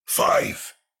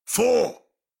5, 4,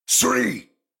 3,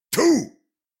 2,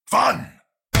 1.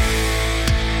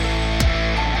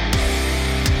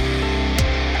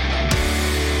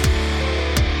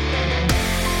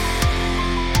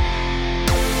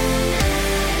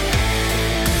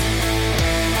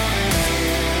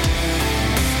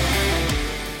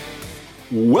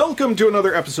 Welcome to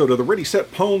another episode of the Ready Set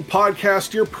Pwn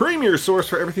podcast, your premier source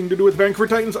for everything to do with Vancouver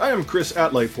Titans. I am Chris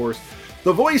at Lightforce,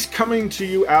 the voice coming to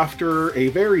you after a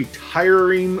very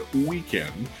tiring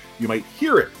weekend. You might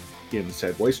hear it in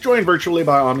said voice, joined virtually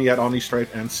by Omni at OmniStripe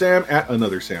and Sam at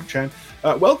another Sam Chan.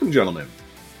 Welcome, gentlemen.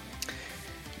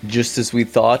 Just as we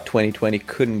thought, 2020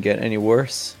 couldn't get any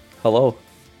worse. Hello.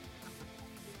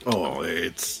 Oh,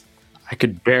 I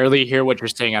could barely hear what you're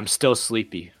saying. I'm still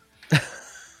sleepy.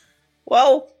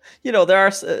 Well, you know, there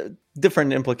are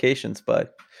different implications,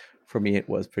 but for me, it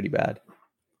was pretty bad.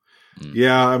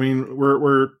 Yeah, I mean,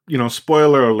 we're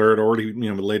spoiler alert, already,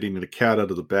 letting the cat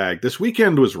out of the bag. This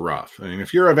weekend was rough. I mean,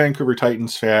 if you're a Vancouver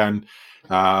Titans fan,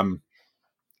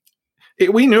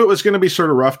 we knew it was going to be sort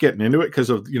of rough getting into it because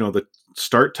of, the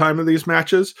start time of these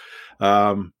matches.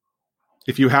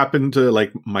 If you happen to,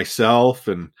 like myself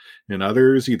and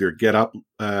others, either get up,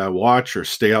 watch, or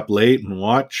stay up late and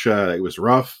watch, it was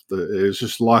rough. It was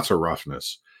just lots of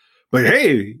roughness. But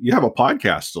hey, you have a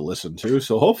podcast to listen to,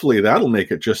 so hopefully that'll make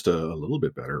it just a little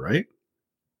bit better, right?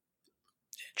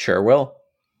 Sure will.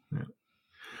 Yeah.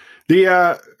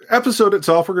 The episode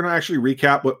itself, we're going to actually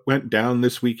recap what went down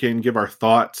this weekend, give our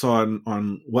thoughts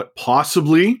on what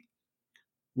possibly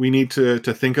we need to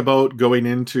think about going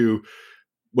into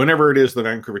whenever it is the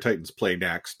Vancouver Titans play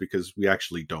next, because we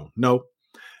actually don't know.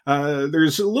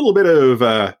 There's a little bit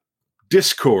of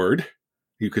discord,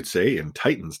 you could say, in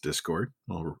Titans Discord.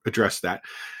 We'll address that.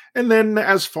 And then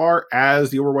as far as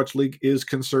the Overwatch League is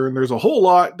concerned, there's a whole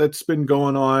lot that's been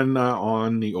going on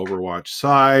the Overwatch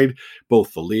side,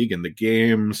 both the league and the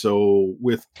game. So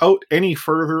without any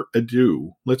further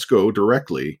ado, let's go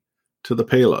directly to the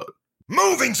payload.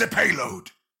 Moving the payload!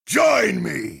 Join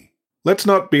me! Let's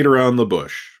not beat around the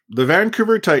bush. The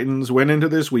Vancouver Titans went into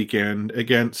this weekend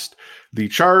against the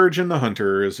Charge and the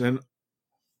Hunters, and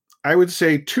I would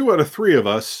say 2 out of 3 of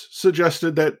us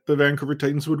suggested that the Vancouver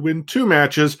Titans would win 2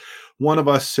 matches. One of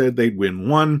us said they'd win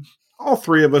 1. All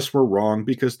 3 of us were wrong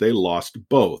because they lost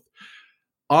both.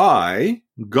 I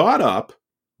got up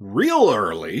real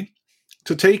early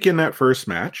to take in that first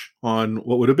match on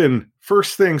what would have been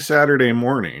first thing Saturday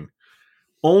morning,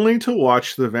 only to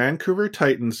watch the Vancouver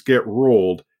Titans get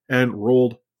rolled, and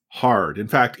rolled hard. In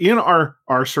fact, in our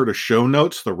sort of show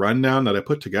notes, the rundown that I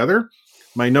put together,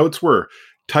 my notes were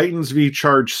Titans v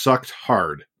Charge sucked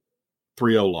hard.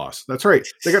 3-0 loss. That's right.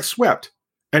 They got swept,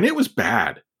 and it was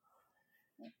bad.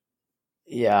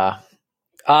 Yeah.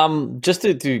 Just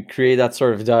to create that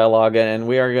sort of dialogue, and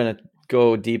we are going to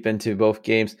go deep into both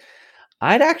games.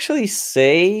 I'd actually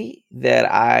say that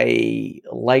I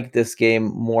like this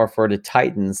game more for the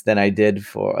Titans than I did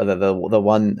for the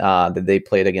one that they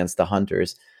played against the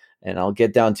Hunters. And I'll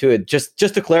get down to it. Just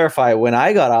to clarify, when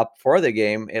I got up for the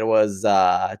game, it was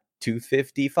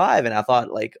 2:55, and I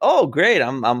thought, like, oh, great,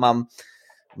 I'm going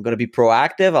to be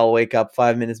proactive. I'll wake up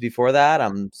 5 minutes before that.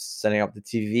 I'm setting up the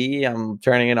TV. I'm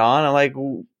turning it on. I'm like,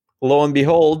 lo and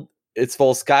behold, it's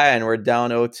full sky, and we're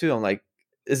down 0-2. I'm like,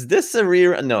 is this a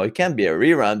rerun? No, it can't be a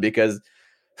rerun because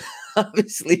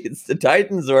obviously it's the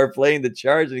Titans who are playing the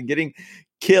Charge and getting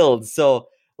killed. So,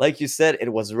 like you said,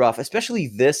 it was rough. Especially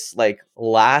this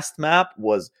last map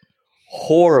was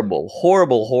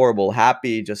horrible.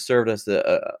 Happy just served us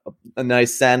a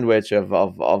nice sandwich of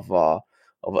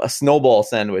a snowball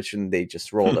sandwich, and they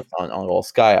just rolled us on all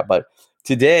sky. But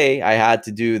today I had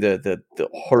to do the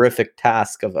horrific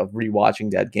task of rewatching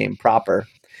that game proper.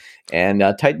 And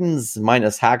Titans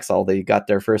minus Hacksaw, they got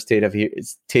their first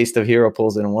taste of hero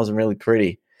pulls, and it wasn't really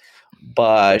pretty.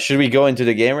 But should we go into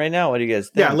the game right now? What do you guys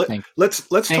think? Yeah, let's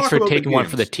Thanks talk for about taking one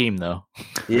for the team, though.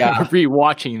 Yeah,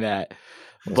 rewatching that.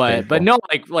 But no,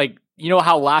 like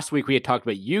how last week we had talked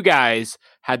about, you guys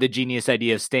had the genius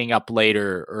idea of staying up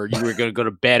later, or you were going to go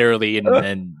to bed early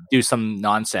and do some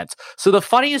nonsense. So the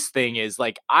funniest thing is,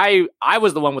 I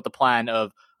was the one with the plan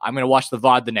of, I'm going to watch the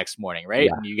VOD the next morning, right?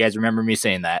 Yeah. And you guys remember me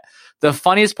saying that. The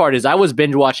funniest part is I was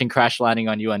binge watching Crash Landing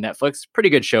on You on Netflix. Pretty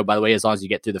good show, by the way, as long as you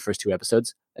get through the first 2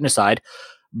 episodes. An aside.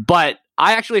 But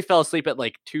I actually fell asleep at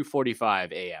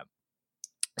 2:45 a.m.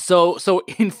 So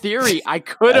in theory, I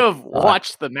could have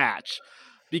watched the match,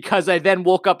 because I then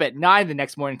woke up at 9 the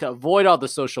next morning to avoid all the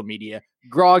social media,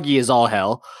 groggy as all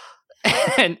hell.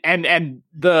 And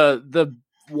the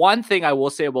one thing I will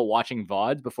say about watching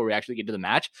VODs before we actually get to the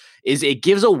match is it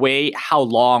gives away how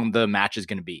long the match is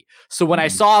going to be. So when I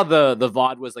saw the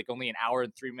VOD was like only an hour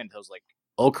and 3 minutes, I was like,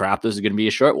 oh crap, this is going to be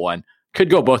a short one. Could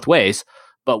go both ways,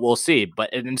 but we'll see. But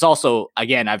it's also,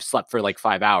 again, I've slept for like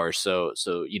 5 hours. So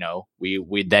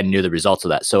we then knew the results of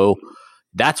that. So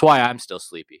that's why I'm still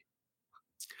sleepy.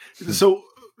 So,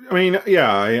 I mean,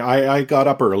 yeah, I got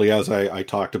up early, as I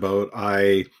talked about.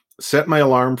 I set my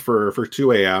alarm for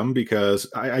 2 a.m. because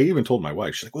I even told my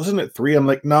wife, she's like, wasn't it 3? I'm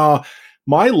like, nah,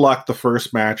 my luck, the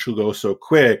first match will go so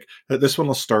quick that this one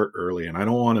will start early, and I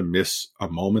don't want to miss a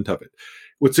moment of it.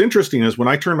 What's interesting is when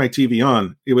I turned my TV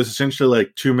on, it was essentially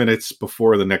like 2 minutes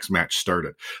before the next match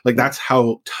started. Like, that's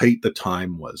how tight the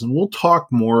time was. And we'll talk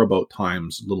more about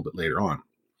times a little bit later on.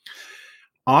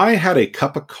 I had a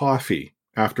cup of coffee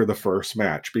after the first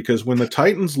match because when the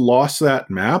Titans lost that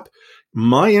map,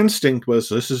 my instinct was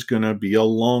this is going to be a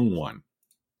long one.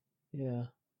 Yeah.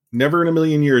 Never in a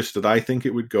million years did I think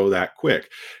it would go that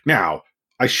quick. Now,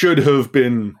 I should have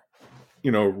been,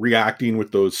 reacting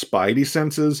with those spidey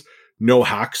senses. No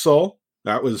hacksaw.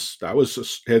 That was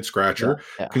a head scratcher,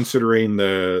 considering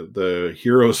the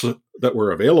heroes that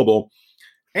were available.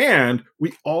 And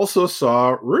we also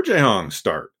saw Rujehong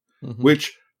start,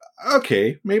 which,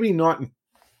 okay, maybe not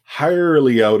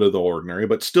entirely out of the ordinary,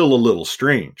 but still a little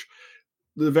strange.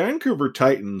 The Vancouver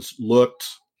Titans looked,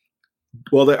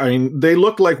 well, they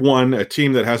look like a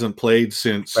team that hasn't played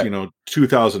since,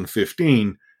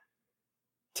 2015.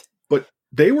 But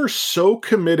they were so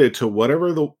committed to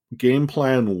whatever the game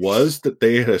plan was that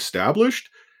they had established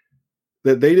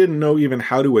that they didn't know even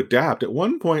how to adapt. At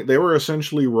one point, they were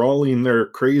essentially rolling their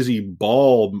crazy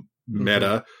ball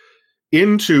meta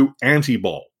into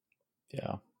anti-ball.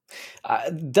 Yeah.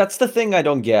 That's the thing I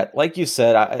don't get. Like you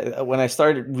said, when I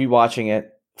started rewatching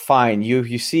it, fine.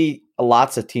 You see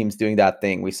lots of teams doing that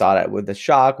thing. We saw that with the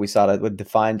Shock. We saw that with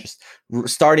Define, just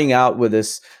starting out with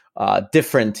this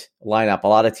different lineup. A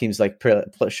lot of teams like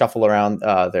shuffle around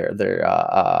their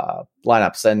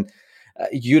lineups, and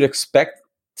you'd expect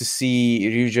to see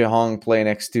Rujehong play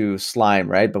next to Slime,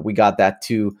 right? But we got that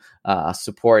two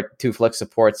flex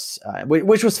supports,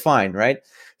 which was fine, right?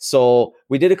 So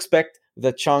we did expect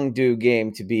the Chengdu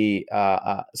game to be,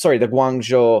 the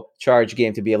Guangzhou Charge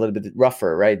game to be a little bit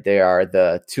rougher, right? They are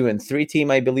the 2-3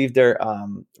 team, I believe their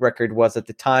record was at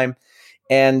the time.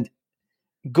 And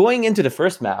going into the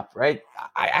first map, right,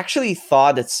 I actually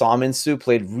thought that Saminsu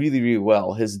played really, really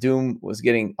well. His Doom was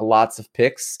getting lots of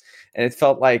picks, and it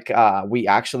felt like we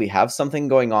actually have something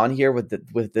going on here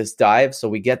with this dive. So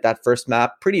we get that first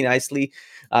map pretty nicely,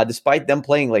 despite them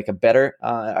playing like a better,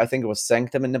 I think it was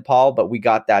Sanctum in Nepal, but we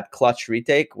got that clutch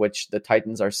retake, which the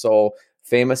Titans are so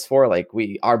famous for. Like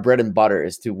our bread and butter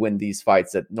is to win these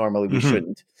fights that normally we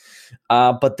shouldn't.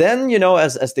 But then,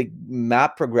 as the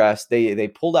map progressed, they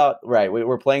pulled out, right,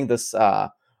 we're playing this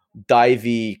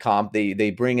divey comp.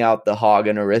 They bring out the Hog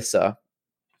and Orisa,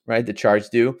 right, the Charge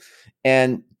do.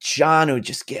 And Janu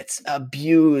just gets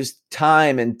abused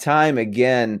time and time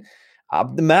again.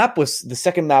 The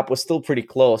second map was still pretty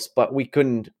close, but we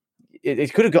couldn't.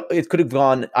 It could have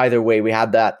gone either way. We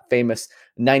had that famous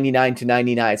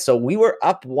 99-99, so we were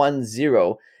up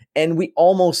 1-0, and we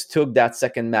almost took that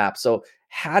second map. So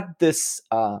had this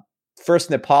first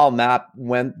Nepal map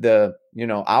went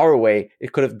our way,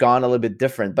 it could have gone a little bit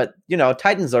different. But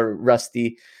Titans are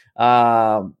rusty,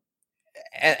 and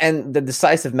the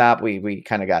decisive map we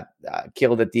kind of got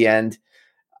killed at the end,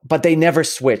 but they never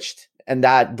switched. And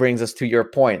that brings us to your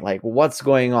point, like, what's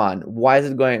going on? Why is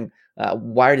it going?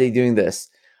 Why are they doing this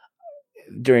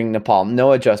during Nepal?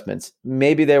 No adjustments.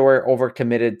 Maybe they were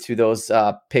overcommitted to those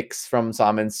picks from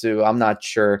Saminsu. I'm not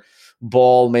sure.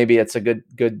 Ball, maybe it's a good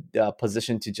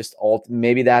position to just ult.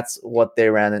 Maybe that's what they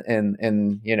ran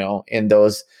in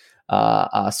those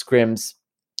scrims.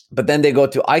 But then they go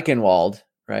to Eichenwald,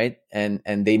 right? And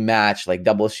they match like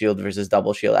double shield versus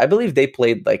double shield. I believe they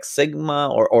played like Sigma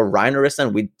or Rhino Orisa,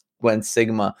 and we went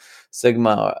Sigma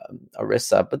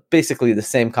Orisa, but basically the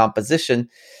same composition.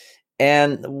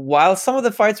 And while some of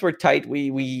the fights were tight,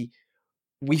 we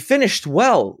finished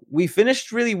well. We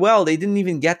finished really well. They didn't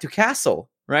even get to castle,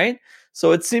 right?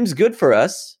 So it seems good for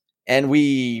us. And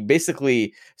we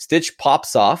basically Stitch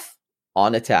pops off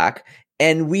on attack,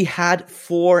 and we had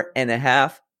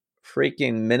 4.5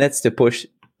 freaking minutes to push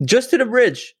just to the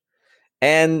bridge.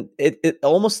 And it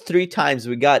almost 3 times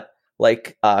we got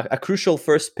like a crucial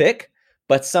first pick,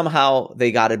 but somehow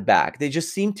they got it back. They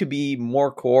just seemed to be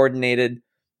more coordinated.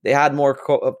 They had more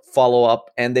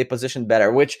follow-up, and they positioned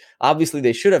better, which obviously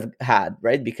they should have had,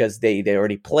 right? Because they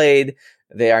already played.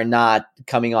 They are not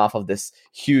coming off of this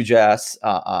huge-ass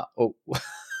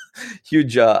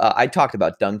huge. I talked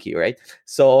about Donkey, right?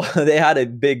 So they had a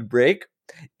big break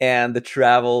and the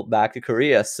travel back to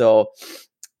Korea. So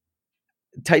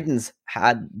Titans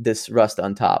had this rust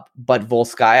on top, but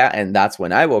Volskaya, and that's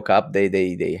when I woke up.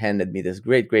 They handed me this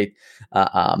great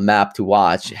map to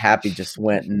watch. Happy just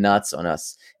went nuts on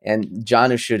us, and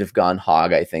Janu should have gone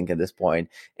hog, I think, at this point.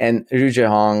 And Ryu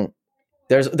Jae-hong,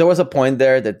 there was a point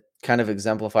there that kind of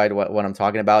exemplified what I'm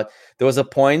talking about. There was a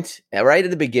point right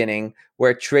at the beginning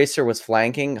where Tracer was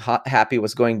flanking, Happy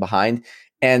was going behind,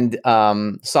 and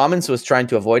Salmons was trying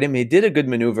to avoid him. He did a good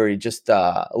maneuver. He just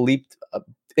leaped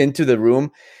into the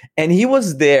room, and he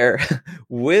was there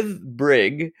with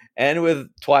Brig and with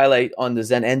Twilight on the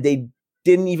Zen, and they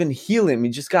didn't even heal him. He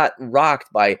just got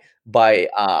rocked by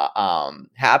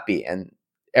Happy, and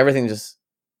everything just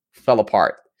fell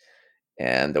apart.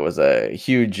 And there was a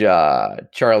huge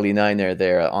Charlie Niner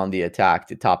there on the attack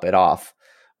to top it off.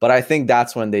 But I think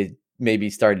that's when they maybe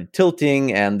started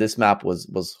tilting, and this map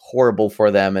was horrible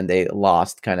for them, and they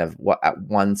lost kind of at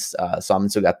once.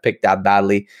 Samansu got picked up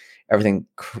badly. Everything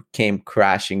came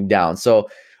crashing down. So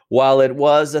while it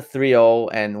was a 3-0,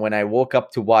 and when I woke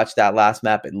up to watch that last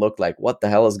map, it looked like, what the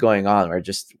hell is going on?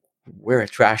 We're a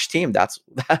trash team. That's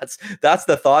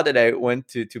the thought that I went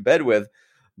to bed with.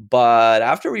 But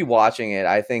after rewatching it,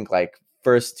 I think like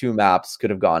first two maps could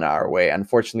have gone our way.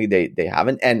 Unfortunately, they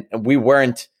haven't, and we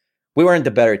weren't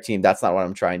the better team. That's not what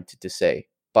I'm trying to say.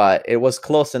 But it was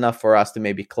close enough for us to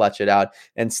maybe clutch it out.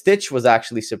 And Stitch was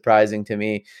actually surprising to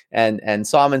me. And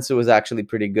Samansu was actually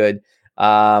pretty good.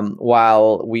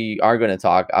 While we are going to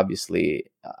talk, obviously,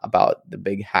 about the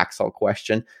big Haxel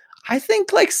question, I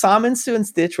think like Samansu and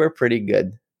Stitch were pretty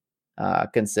good,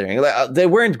 considering. They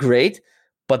weren't great,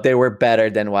 but they were better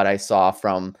than what I saw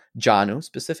from Janu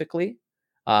specifically.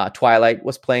 Twilight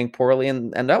was playing poorly,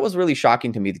 and that was really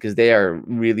shocking to me because they are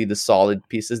really the solid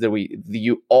pieces that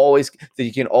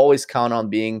you can always count on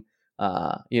being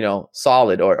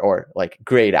solid or like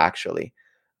great actually.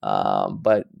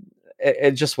 But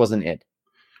it just wasn't it.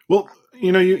 Well,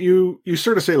 you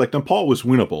sort of say like Nepal was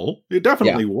winnable. It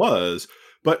definitely was,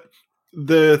 but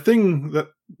the thing that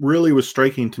really was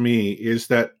striking to me is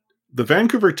that the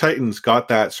Vancouver Titans got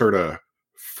that sort of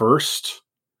first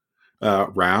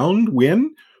round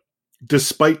win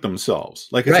despite themselves.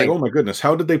 Like it's right. Like, oh my goodness,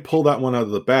 how did they pull that one out of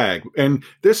the bag? And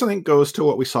this, I think, goes to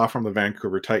what we saw from the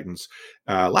Vancouver Titans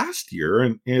last year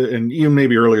and even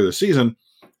maybe earlier this season,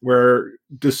 where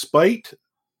despite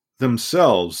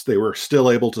themselves, they were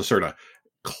still able to sort of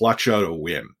clutch out a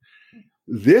win.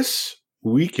 This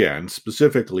weekend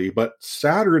specifically, but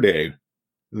Saturday,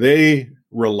 they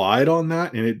relied on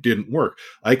that and it didn't work.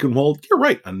 Eichenwald, you're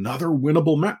right, another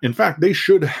winnable match. In fact, they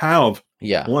should have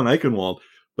won Eichenwald,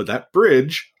 but that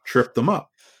bridge tripped them up.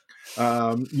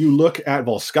 You look at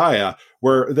Volskaya,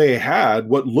 where they had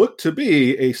what looked to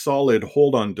be a solid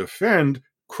hold on defend,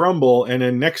 crumble, and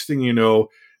then next thing you know,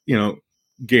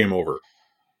 game over.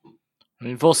 I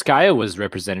mean, Volskaya was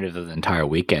representative of the entire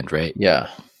weekend, right? Yeah.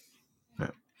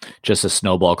 Just a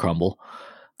snowball crumble.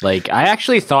 Like, I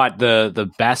actually thought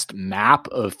the best map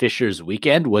of Fischer's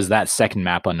weekend was that second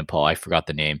map on Nepal. I forgot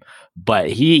the name,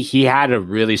 but he had a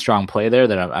really strong play there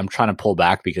that I'm trying to pull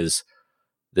back because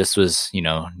this was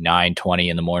 9:20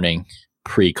 in the morning,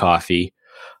 pre-coffee,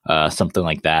 something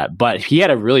like that. But he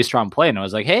had a really strong play, and I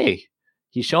was like, hey,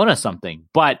 he's showing us something.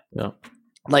 But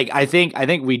like, I think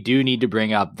we do need to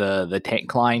bring up the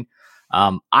tank line.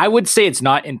 I would say it's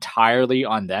not entirely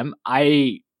on them.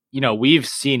 We've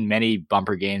seen many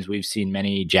bumper games. We've seen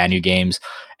many Janu games.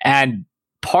 And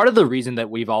part of the reason that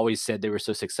we've always said they were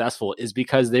so successful is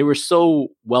because they were so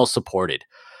well supported.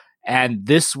 And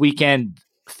this weekend,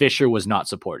 Fischer was not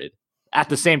supported. At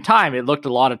the same time, it looked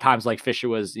a lot of times like Fischer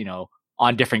was,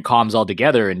 on different comms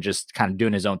altogether and just kind of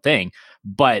doing his own thing.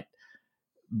 But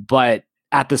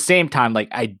at the same time, like,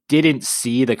 I didn't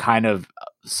see the kind of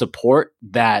support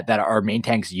that our main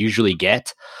tanks usually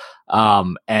get.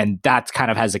 And that kind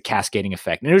of has a cascading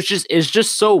effect. And it's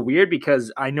just so weird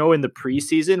because I know in the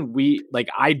preseason,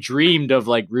 I dreamed of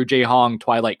like Ryu Jae-hong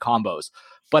Twilight combos,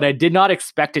 but I did not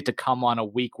expect it to come on a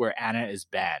week where Ana is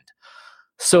banned.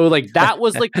 So like, that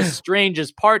was like the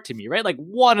strangest part to me, right? Like,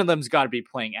 one of them's got to be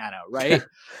playing Ana, right?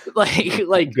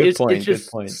 It's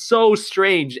just so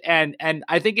strange. And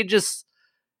I think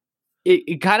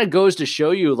it kind of goes to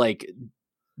show you, like,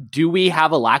 do we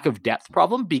have a lack of depth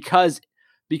problem? Because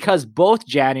both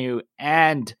Janu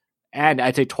and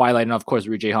I'd say Twilight, and of course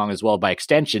Ryu Jae-hong as well by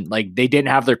extension, like, they didn't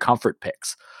have their comfort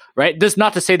picks, right? This is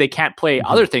not to say they can't play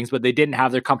other things, but they didn't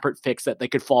have their comfort picks that they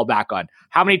could fall back on.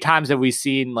 How many times have we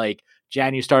seen like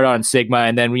Janu start on Sigma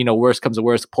and then, worst comes to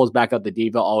worst, pulls back out the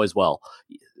Diva, all is well,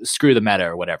 screw the meta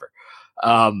or whatever.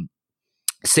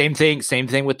 Same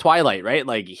thing with Twilight, right?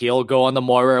 Like he'll go on the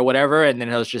Moira or whatever, and then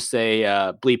he'll just say,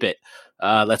 bleep it.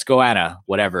 Let's go, Anna,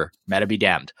 whatever, meta be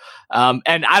damned.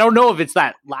 And I don't know if it's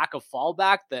that lack of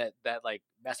fallback that like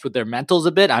messed with their mentals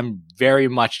a bit. I'm very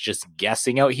much just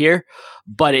guessing out here,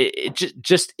 but it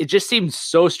just seems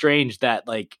so strange that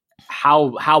like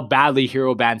how badly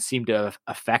hero bans seem to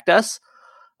affect us.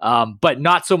 But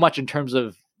not so much in terms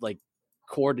of like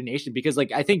coordination, because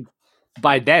like I think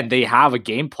by then they have a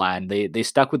game plan. They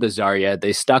stuck with the Zarya.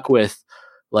 They stuck with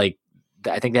like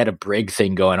I think they had a Brig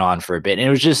thing going on for a bit, and it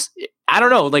was just I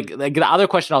don't know. Like the other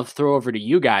question I'll throw over to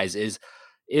you guys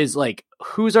is like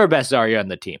who's our best Zarya on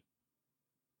the team?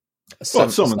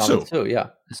 Someone too.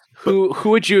 Yeah. Who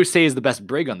would you say is the best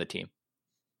Brig on the team?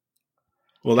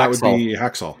 Well, that would be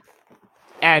Haxel.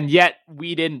 And yet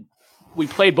we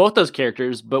played both those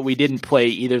characters, but we didn't play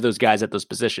either of those guys at those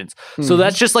positions. Mm-hmm. So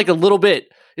that's just like a little bit,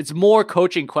 it's more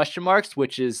coaching question marks,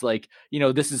 which is like,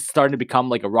 this is starting to become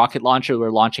like a rocket launcher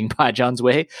we're launching by John's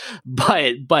way.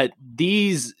 But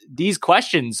these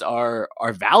questions are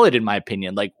valid in my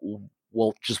opinion. Like,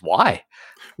 well, just why?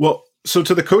 Well, so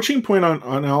to the coaching point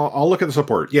on I'll look at the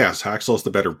support. Yes, Haxel's the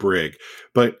better Brig.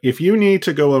 But if you need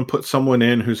to go and put someone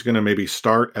in who's going to maybe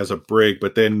start as a Brig,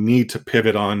 but then need to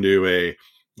pivot onto a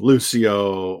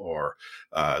Lucio or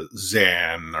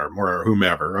Zan or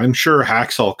whomever, I'm sure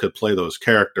Haxel could play those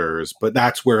characters, but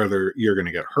that's where you're going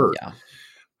to get hurt. Yeah.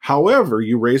 However,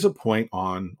 you raise a point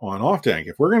on off tank.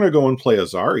 If we're going to go and play a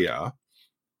Zarya,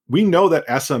 we know that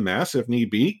SMS, if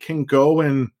need be, can go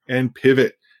and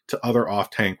pivot to other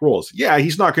off-tank roles. Yeah,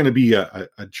 he's not going to be a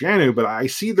Janu, but I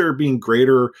see there being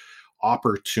greater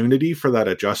opportunity for that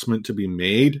adjustment to be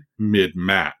made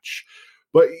mid-match.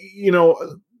 But,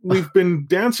 we've been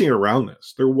dancing around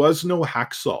this. There was no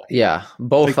Haxel. Yeah,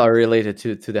 both are related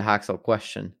to the Haxel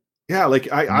question. Yeah,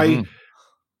 like I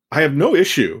have no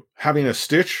issue having a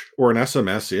Stitch or an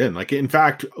SMS in. Like, in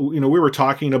fact, we were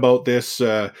talking about this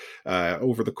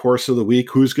over the course of the week,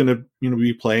 who's going to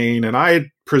be playing, and I had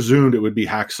presumed it would be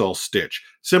Haxel Stitch,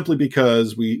 simply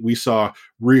because we saw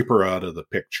Reaper out of the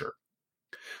picture.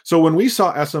 So when we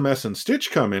saw SMS and Stitch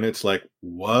come in, it's like,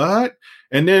 what?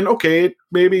 And then, okay,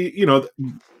 maybe,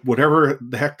 whatever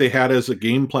the heck they had as a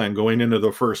game plan going into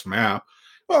the first map.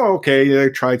 Oh, okay, they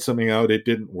tried something out. It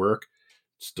didn't work.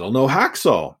 Still no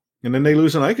Haxel. And then they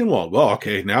lose an Eichenwald. Well,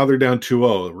 okay, now they're down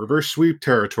 2-0. Reverse sweep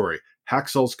territory.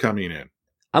 Haxel's coming in.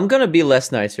 I'm going to be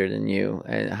less nicer than you.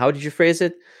 And how did you phrase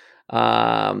it?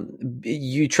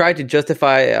 You tried to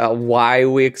justify why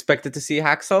we expected to see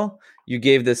Haxel. You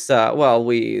gave this,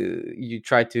 you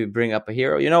tried to bring up a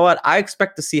hero. You know what? I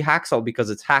expect to see Haxel because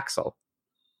it's Haxel.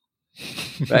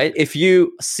 Right? If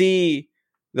you see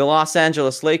the Los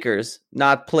Angeles Lakers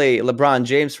not play LeBron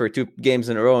James for 2 games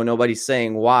in a row, nobody's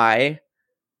saying why.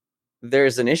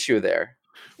 There's an issue there.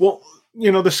 Well,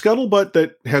 the scuttlebutt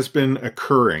that has been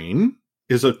occurring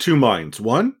is of 2 minds.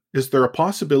 One, is there a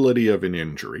possibility of an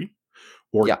injury?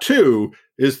 Or 2,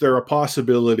 is there a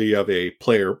possibility of a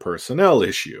player personnel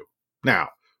issue? Now,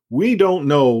 we don't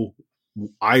know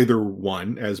either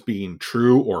one as being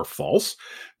true or false,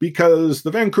 because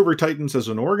the Vancouver Titans as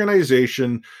an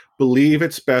organization believe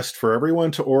it's best for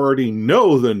everyone to already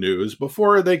know the news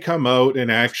before they come out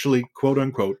and actually, quote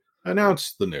unquote,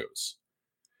 announce the news.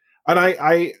 And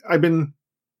I've been,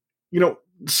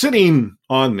 sitting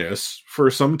on this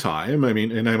for some time. I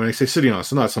mean, and when I say sitting on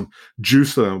it's not some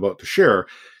juice that I'm about to share.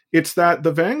 It's that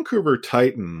the Vancouver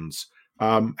Titans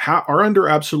are under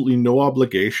absolutely no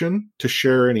obligation to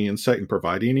share any insight and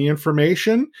provide any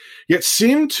information, yet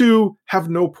seem to have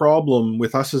no problem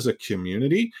with us as a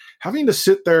community having to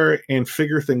sit there and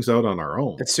figure things out on our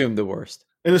own. Assume the worst.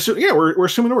 And we're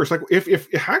assuming the worst. Like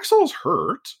if Haxel's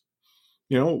hurt,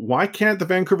 why can't the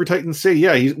Vancouver Titans say,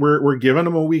 yeah, we're giving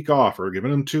him a week off, or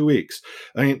giving him 2 weeks?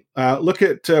 I mean, look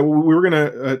at we were going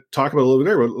to talk about a little bit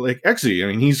there, but like Exy. I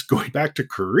mean, he's going back to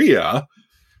Korea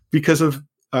because of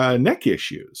neck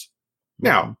issues.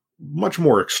 Now, much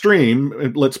more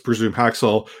extreme. Let's presume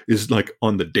Haxel is like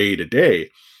on the day-to-day.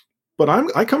 But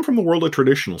I come from the world of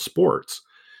traditional sports.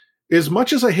 As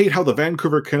much as I hate how the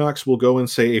Vancouver Canucks will go and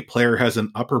say a player has an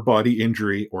upper body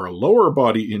injury or a lower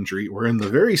body injury, or in the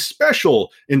very special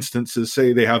instances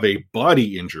say they have a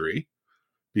body injury,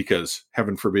 because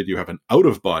heaven forbid you have an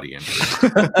out-of-body injury.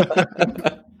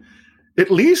 At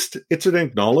least it's an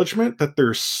acknowledgement that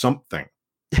there's something.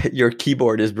 Your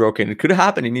keyboard is broken. It could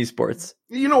happen in esports.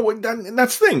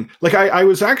 That's the thing. Like I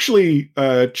was actually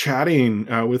chatting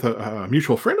with a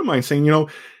mutual friend of mine saying,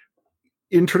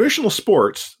 in traditional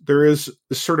sports, there is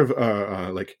this sort of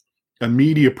like a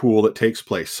media pool that takes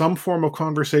place, some form of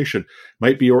conversation.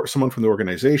 Might be someone from the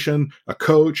organization, a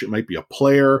coach, it might be a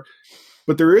player,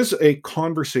 but there is a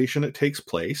conversation that takes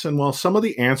place. And while some of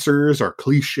the answers are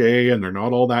cliche and they're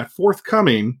not all that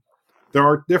forthcoming, there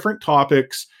are different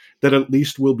topics that at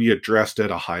least will be addressed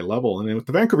at a high level. And with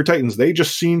the Vancouver Titans, they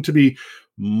just seem to be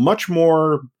much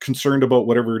more concerned about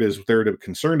whatever it is they're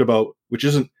concerned about, which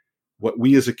isn't what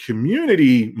we as a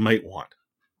community might want.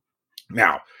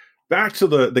 Now, back to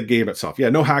the game itself. Yeah,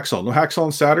 no Haxall. No Haxall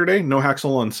on Saturday, no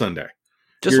Haxall on Sunday.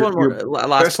 Just one more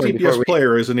last best point. DPS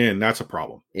player isn't in. That's a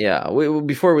problem. Yeah,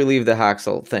 before we leave the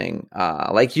Haxall thing,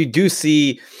 like you do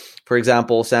see, for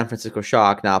example, San Francisco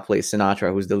Shock now plays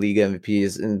Sinatra, who's the league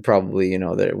MVP, and probably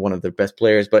they're one of their best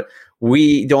players. But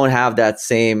we don't have that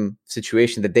same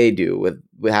situation that they do with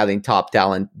having top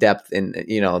talent depth and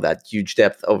that huge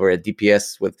depth over at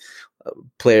DPS with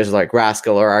players like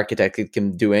Rascal or Architect that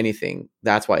can do anything.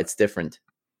 That's why it's different.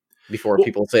 Before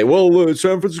people say, "Well,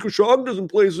 San Francisco Shock doesn't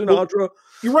play Sinatra." Well,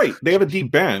 you're right. They have a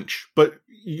deep bench, but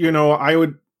I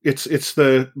would. It's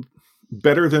the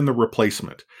better than the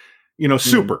replacement.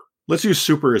 Super. Let's use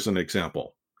Super as an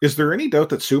example. Is there any doubt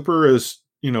that Super is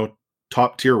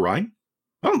top tier Rhine?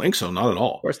 I don't think so. Not at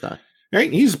all. Of course not.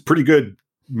 Right? He's a pretty good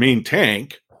main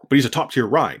tank, but he's a top tier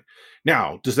Rhine.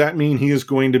 Now, does that mean he is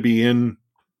going to be in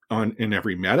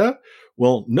every meta?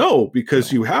 Well, no,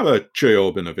 because you have a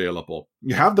Cheoban available.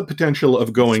 You have the potential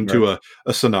of going to a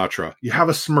Sinatra. You have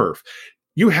a Smurf.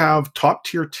 You have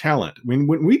top-tier talent. I mean,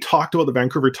 when we talked about the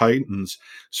Vancouver Titans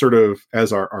sort of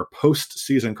as our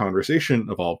post-season conversation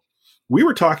evolved, we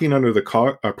were talking under the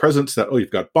presence that,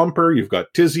 you've got Bumper, you've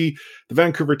got Tizzy. The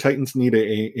Vancouver Titans need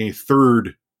a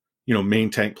third main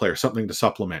tank player, something to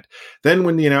supplement. Then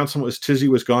when the announcement was Tizzy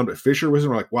was gone, but Fisher was,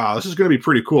 we're like, wow, this is going to be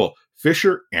pretty cool.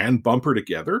 Fisher and Bumper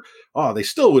together. They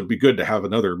still would be good to have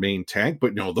another main tank,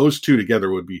 but those two together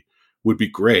would be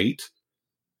great.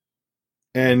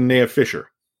 And they have Fisher.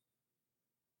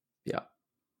 Yeah.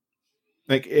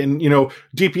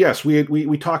 DPS,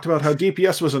 we talked about how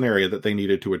DPS was an area that they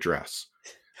needed to address.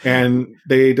 And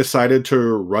they decided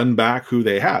to run back who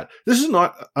they had. This is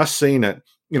not us saying that,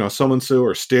 so-and-so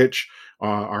or Stitch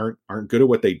aren't good at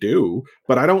what they do,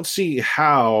 but I don't see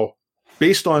how,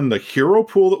 based on the hero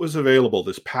pool that was available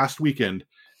this past weekend,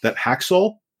 that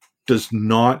Haxall does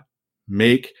not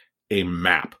make a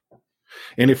map.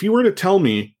 And if you were to tell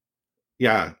me,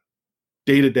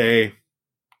 day-to-day,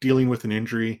 dealing with an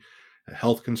injury, a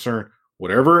health concern,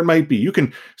 whatever it might be, you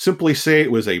can simply say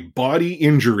it was a body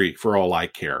injury for all I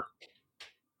care.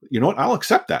 You know what? I'll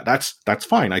accept that. That's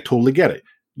fine. I totally get it.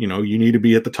 You need to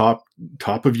be at the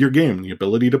top of your game, the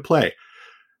ability to play.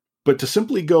 But to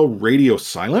simply go radio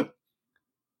silent,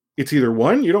 it's either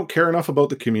one, you don't care enough about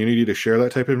the community to share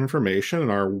that type of information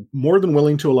and are more than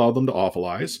willing to allow them to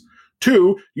awfulize.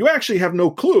 Two, you actually have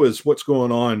no clue as what's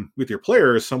going on with your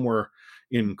players somewhere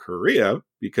in Korea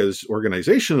because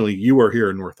organizationally you are here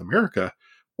in North America.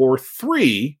 Or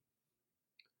three,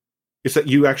 it's that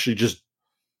you actually just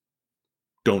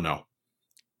don't know.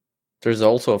 There's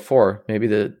also a four. Maybe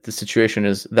the situation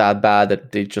is that bad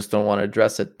that they just don't want to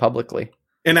address it publicly.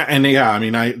 And yeah, I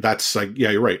mean, that's like,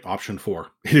 yeah, you're right. Option 4.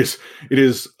 It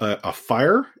is a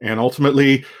fire, and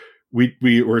ultimately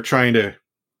we're trying to,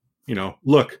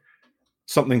 look,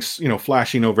 something's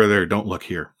flashing over there. Don't look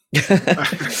here.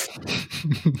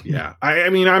 Yeah, I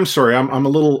mean, I'm sorry.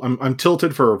 I'm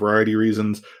tilted for a variety of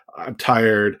reasons. I'm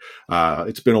tired.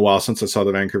 It's been a while since I saw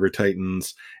the Vancouver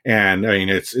Titans, and I mean,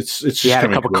 it's just you had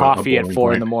a cup of coffee at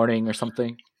 4 a.m. or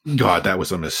something. God, that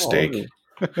was a mistake.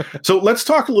 So let's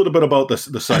talk a little bit about the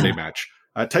Sunday match.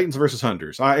 Titans versus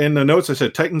Hunters. In the notes, I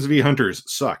said Titans v Hunters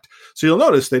sucked. So you'll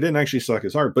notice they didn't actually suck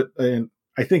as hard, but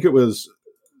I think it was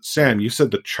Sam. You said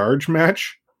the charge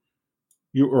match.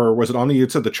 Or was it Omni? You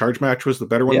said the charge match was the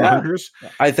better one than the Hunters?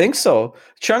 I think so.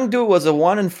 Chengdu was a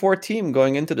 1-4 team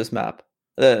going into this map,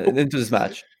 into this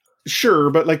match. Sure,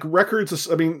 but like records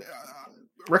aside,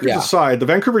 the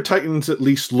Vancouver Titans at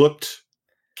least looked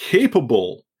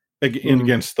capable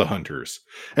against the Hunters.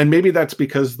 And maybe that's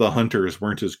because the Hunters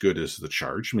weren't as good as the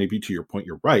Charge. Maybe to your point,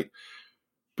 you're right.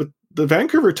 But the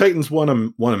Vancouver Titans won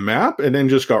a map and then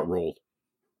just got rolled.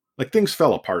 Like, things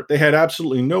fell apart. They had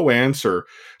absolutely no answer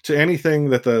to anything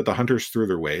that the Hunters threw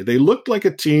their way. They looked like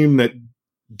a team that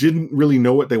didn't really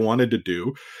know what they wanted to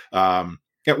do.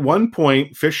 At one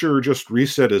point, Fisher just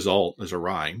reset his ult as a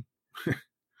Rhine.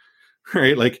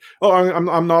 Right? Like, oh,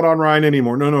 I'm not on Rhine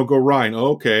anymore. No, go Rhine. Oh,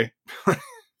 okay.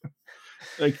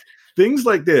 Like, things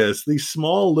like this, these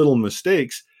small little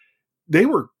mistakes, they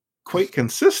were quite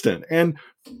consistent. And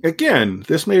again,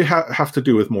 this may have to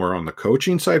do with more on the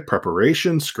coaching side,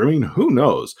 preparation, scrimming, who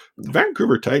knows. The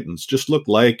Vancouver Titans just look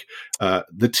like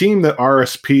the team that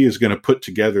RSP is going to put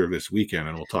together this weekend,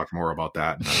 and we'll talk more about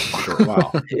that in a short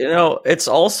while. It's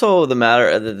also the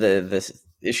matter this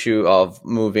issue of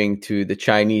moving to the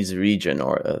Chinese region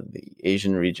or the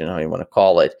Asian region, how you want to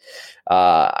call it.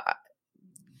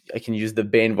 I can use the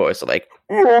Bane voice, like,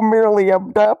 "You're merely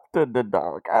adopted the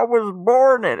dog. I was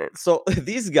born in it." So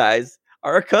these guys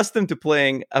are accustomed to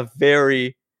playing a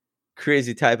very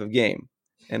crazy type of game,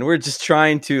 and we're just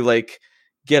trying to like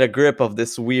get a grip of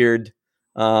this weird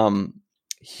hero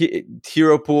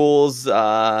pools,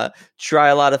 try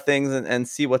a lot of things and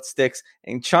see what sticks.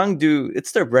 And Chengdu,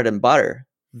 it's their bread and butter.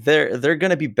 They're going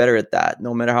to be better at that,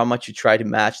 no matter how much you try to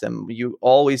match them. You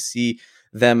always see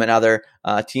them and other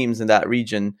teams in that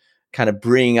region kind of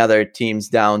bring other teams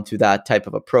down to that type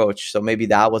of approach. So maybe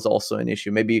that was also an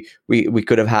issue. Maybe we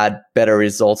could have had better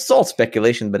results. It's all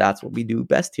speculation, but that's what we do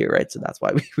best here, right? So that's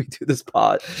why we do this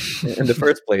pod in the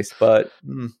first place. But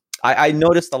I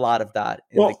noticed a lot of that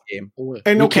in the game.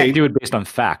 And you can't do it based on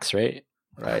facts, right?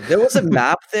 Right. There was a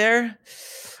map there.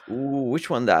 Ooh, which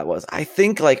one that was? I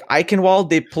think like Eichenwald,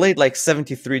 they played like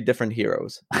 73 different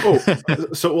heroes.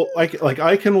 So like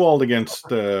Eichenwald against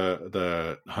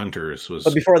the Hunters was.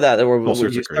 But before that,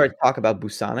 you started to talk about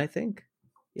Busan, I think.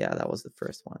 Yeah, that was the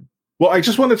first one. Well, I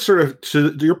just wanted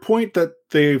to your point that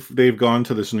they've gone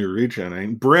to this new region.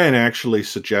 And Bren actually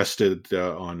suggested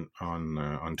on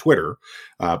Twitter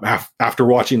after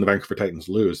watching the Vancouver Titans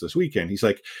lose this weekend. He's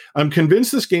like, "I'm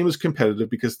convinced this game is competitive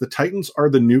because the Titans are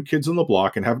the new kids on the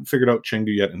block and haven't figured out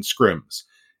Chengdu yet in scrims.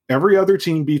 Every other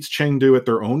team beats Chengdu at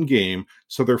their own game,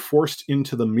 so they're forced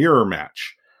into the mirror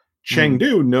match.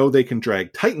 Chengdu know they can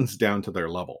drag Titans down to their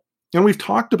level." And we've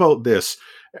talked about this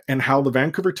and how the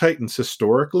Vancouver Titans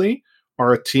historically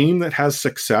are a team that has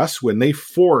success when they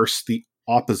force the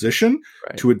opposition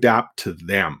to adapt to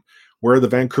them. Where the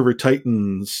Vancouver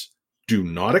Titans do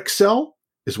not excel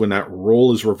is when that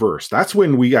role is reversed. That's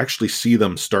when we actually see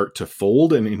them start to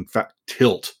fold and, in fact,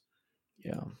 tilt.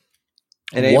 Yeah.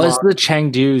 And was the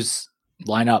Chengdu's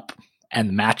lineup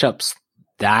and matchups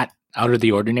that out of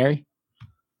the ordinary?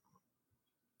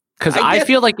 Because I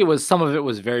feel like some of it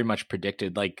was very much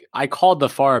predicted. Like I called the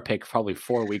Farah pick probably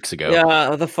 4 weeks ago.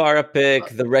 Yeah, the Farah pick,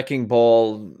 the Wrecking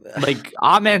Ball. Like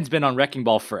Ahman's been on Wrecking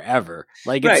Ball forever.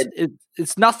 Like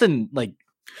it's nothing. Like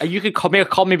you could call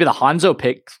maybe the Hanzo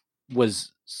pick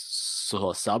was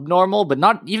so subnormal, but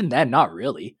not even then. Not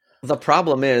really. The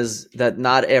problem is that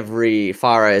not every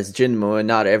Farah is Jinmu, and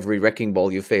not every Wrecking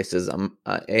Ball you face is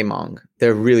Among.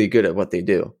 They're really good at what they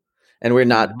do. And we're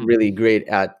not really great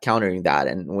at countering that.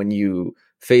 And when you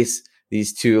face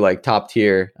these two like top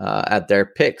tier at their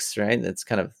picks, right, it's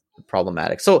kind of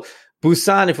problematic. So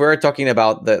Busan, if we're talking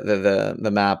about the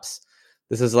maps,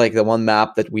 this is like the one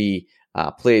map that we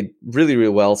played really, really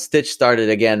well. Stitch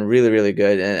started again really, really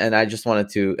good. And I just wanted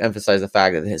to emphasize the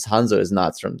fact that his Hanzo is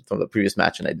not from the previous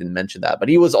match, and I didn't mention that. But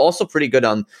he was also pretty good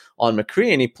on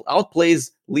McCree, and he outplays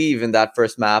Leave in that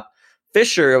first map.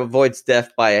 Fisher avoids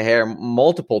death by a hair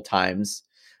multiple times,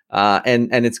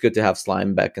 and it's good to have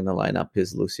Slime back in the lineup.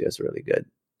 His Lucio is really good.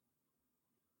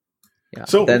 Yeah.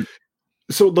 So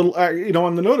the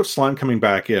on the note of Slime coming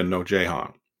back in, no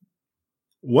Jaehong,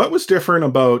 what was different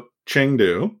about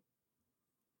Chengdu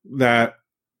that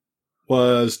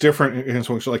was different?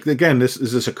 So like again, is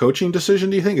this a coaching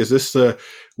decision? Do you think is this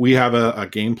we have a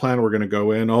game plan we're going to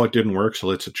go in? Oh, it didn't work, so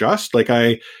let's adjust. Like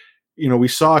we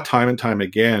saw time and time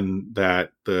again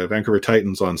that the Vancouver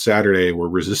Titans on Saturday were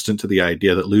resistant to the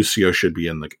idea that Lucio should be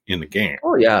in the game.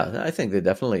 Oh yeah, I think they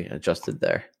definitely adjusted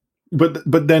there.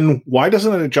 But then why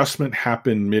doesn't an adjustment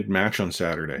happen mid-match on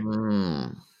Saturday?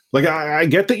 Like I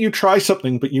get that you try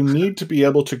something, but you need to be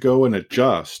able to go and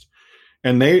adjust.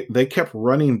 And they kept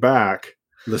running back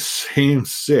the same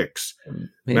six,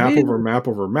 map over map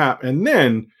over map, and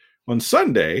then on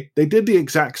Sunday, they did the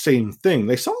exact same thing.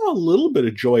 They saw a little bit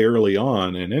of joy early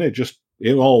on, and then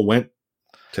it all went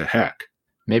to heck.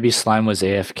 Maybe Slime was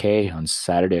AFK on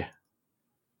Saturday.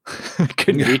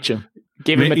 Couldn't reach him.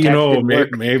 Gave him a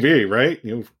text. Maybe, right?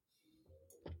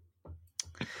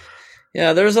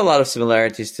 Yeah, there's a lot of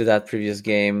similarities to that previous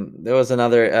game. There was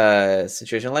another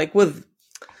situation, like with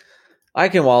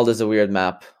Eichenwald is a weird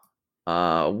map.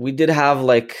 We did have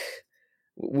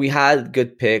we had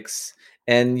good picks.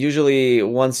 And usually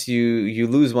once you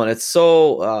lose one, it's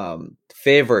so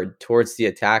favored towards the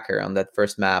attacker on that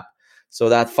first map. So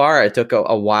that far, it took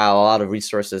a while, a lot of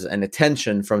resources and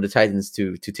attention from the Titans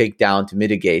to take down, to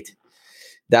mitigate.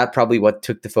 That probably what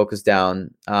took the focus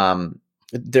down.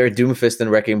 their Doomfist and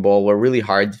Wrecking Ball were really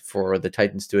hard for the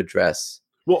Titans to address.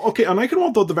 Well, okay, on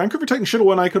Eichenwald, though, the Vancouver Titans should have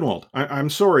won Eichenwald. I'm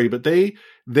sorry, but they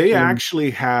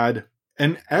actually had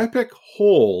an epic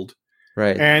hold.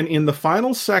 Right. And in the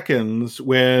final seconds,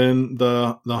 when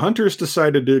the Hunters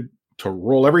decided to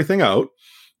roll everything out,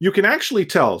 you can actually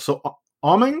tell. So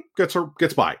Auming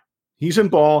gets by. He's in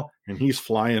ball, and he's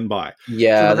flying by.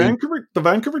 Yeah. So the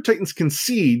Vancouver Titans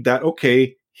concede that,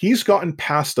 okay, he's gotten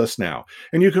past us now.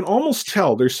 And you can almost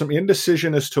tell there's some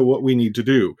indecision as to what we need to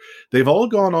do. They've all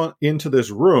gone on into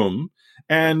this room,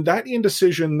 and that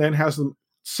indecision then has them,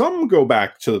 some go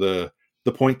back to the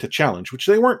point to challenge, which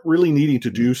they weren't really needing to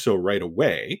do so right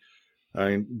away.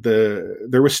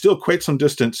 There was still quite some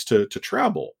distance to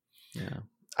travel. Yeah.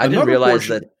 I didn't realize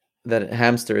that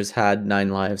hamsters had 9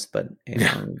 lives, but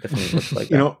definitely looks like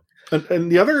that.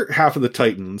 And the other half of the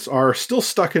Titans are still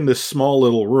stuck in this small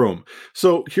little room.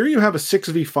 So here you have a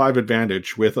 6v5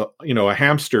 advantage with a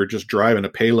hamster just driving a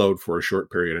payload for a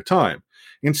short period of time.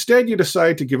 Instead, you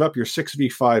decide to give up your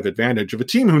 6v5 advantage of a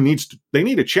team who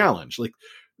need a challenge. Like,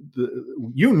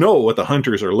 what the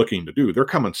Hunters are looking to do. They're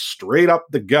coming straight up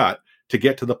the gut to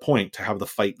get to the point to have the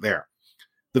fight there.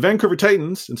 The Vancouver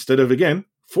Titans, instead of, again,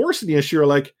 forcing the issue, are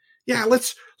like, yeah,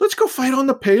 let's go fight on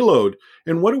the payload.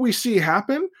 And what do we see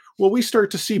happen? Well, we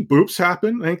start to see boops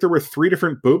happen. I think there were 3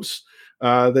 different boops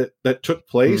that took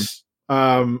place.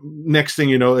 Next thing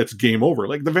you know, it's game over.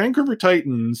 Like, the Vancouver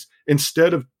Titans,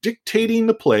 instead of dictating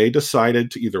the play, decided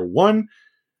to either 1,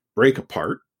 break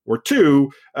apart, or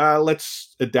 2,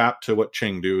 let's adapt to what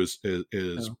Chengdu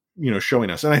is showing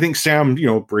us. And I think Sam,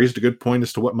 raised a good point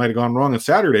as to what might have gone wrong on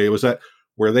Saturday. Was that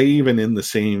were they even in the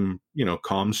same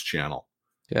comms channel?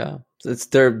 Yeah,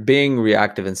 they're being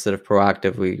reactive instead of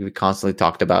proactive. We constantly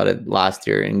talked about it last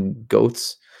year in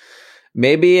Goats.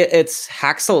 Maybe it's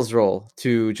Haxel's role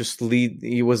to just lead.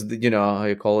 He was, how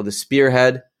you call it, the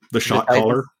spearhead, the shot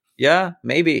caller. Yeah,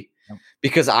 maybe,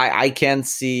 because I can't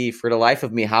see for the life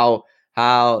of me how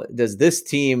does this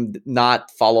team not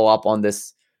follow up on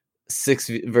this 6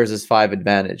 versus 5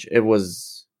 advantage. It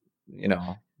was,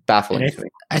 baffling to me.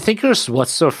 I think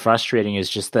what's so frustrating is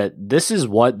just that this is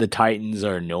what the Titans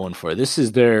are known for. This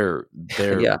is their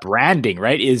branding,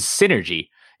 right? Is synergy,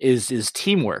 is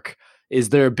teamwork, is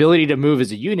their ability to move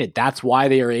as a unit. That's why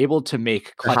they are able to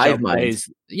make clutch out plays.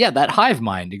 Yeah, that hive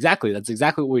mind. Exactly. That's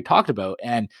exactly what we talked about.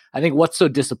 And I think what's so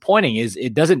disappointing is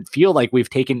it doesn't feel like we've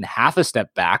taken half a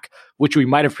step back, which we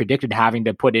might have predicted having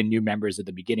to put in new members at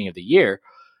the beginning of the year.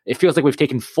 It feels like we've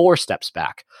taken 4 steps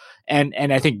back. And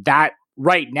I think that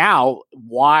right now,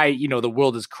 why, the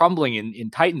world is crumbling in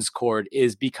Titans Cord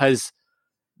is because,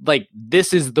 like,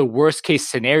 this is the worst case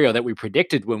scenario that we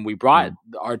predicted when we brought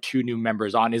our 2 new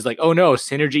members on. Is like, oh no,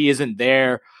 synergy isn't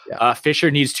there. Yeah.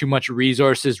 Fisher needs too much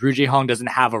resources. Rujie Hong doesn't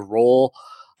have a role.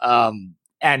 And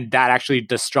that actually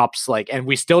disrupts, and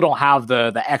we still don't have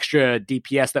the extra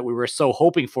DPS that we were so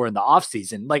hoping for in the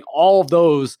offseason. Like, all of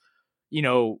those,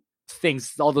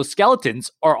 things, all those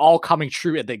skeletons are all coming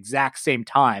true at the exact same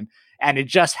time. And it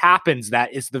just happens that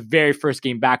it's the very first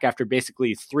game back after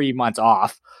basically 3 months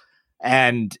off.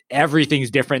 And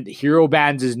everything's different. Hero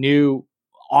Bands is new.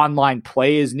 Online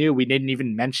play is new. We didn't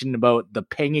even mention about the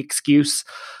ping excuse,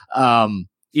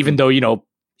 even though,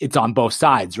 it's on both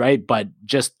sides, right? But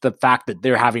just the fact that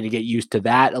they're having to get used to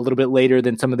that a little bit later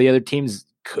than some of the other teams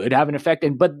could have an effect.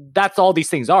 But that's all these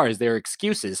things are, is their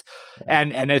excuses.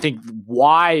 And I think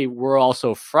why we're all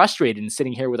so frustrated and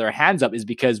sitting here with our hands up is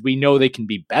because we know they can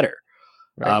be better.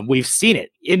 Right. We've seen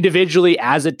it individually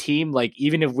as a team. Like,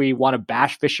 even if we want to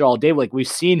bash Fisher all day, we've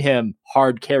seen him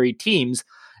hard carry teams.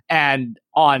 And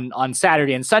on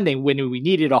Saturday and Sunday, when we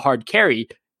needed a hard carry,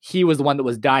 he was the one that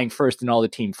was dying first in all the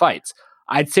team fights.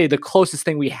 I'd say the closest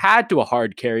thing we had to a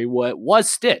hard carry was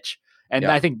Stitch. And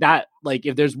I think that,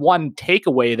 if there's one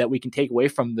takeaway that we can take away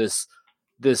from this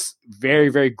very,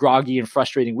 very groggy and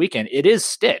frustrating weekend, it is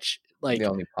Stitch.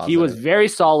 He was very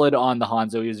solid on the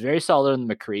Hanzo. He was very solid on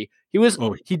the McCree. He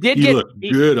looked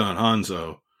good on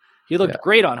Hanzo. He looked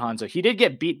great on Hanzo. He did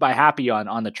get beat by Happy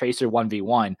on the Tracer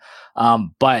 1v1.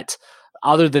 But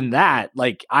other than that,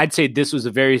 I'd say this was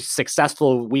a very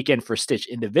successful weekend for Stitch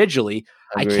individually.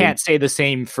 Agreed. I can't say the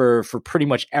same for pretty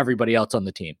much everybody else on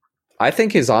the team. I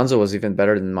think his Hanzo was even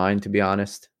better than mine, to be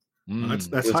honest.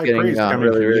 That's high praise.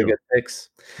 Really good picks.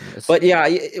 Yes. But yeah,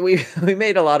 we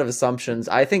made a lot of assumptions.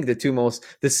 I think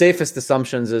the safest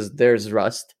assumptions is there's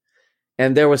Rust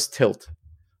and there was Tilt.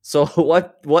 So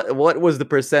what was the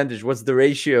percentage? What's the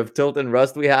ratio of Tilt and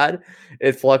Rust we had?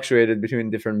 It fluctuated between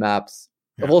different maps.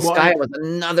 Yeah. Sky was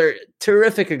another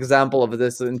terrific example of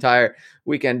this entire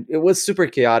weekend. It was super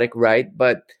chaotic, right?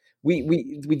 But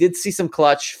we did see some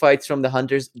clutch fights from the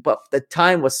Hunters, but the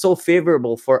time was so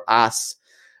favorable for us.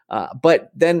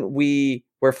 But then we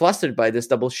were flustered by this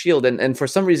double shield, and for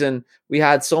some reason we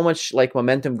had so much like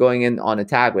momentum going in on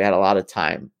attack. We had a lot of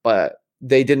time, but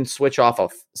they didn't switch off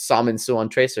of Summon Su on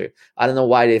Tracer. I don't know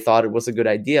why they thought it was a good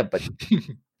idea, but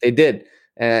they did.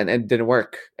 And it didn't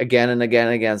work again and again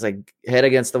and again. It's like head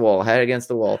against the wall.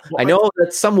 Well, I know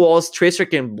that some walls Tracer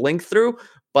can blink through,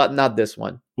 but not this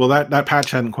one. Well, that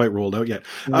patch hadn't quite rolled out yet.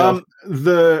 No.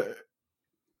 The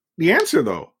answer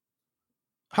though,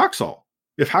 Haxel.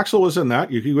 If Haxel was in that,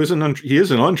 he is an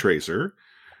untracer,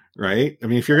 right? I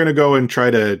mean, if you're going to go and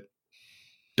try to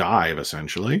dive,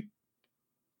 essentially,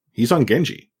 he's on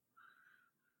Genji.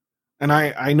 And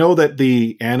I know that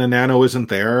the Ana Nano isn't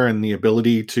there, and the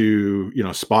ability to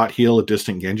spot heal a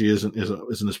distant Genji isn't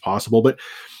as possible. But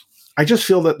I just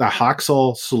feel that the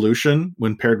Haxel solution,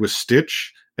 when paired with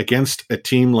Stitch against a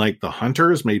team like the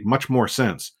Hunters, made much more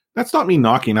sense. That's not me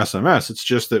knocking SMS. It's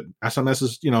just that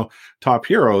SMS's top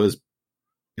hero is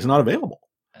not available.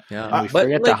 Yeah, we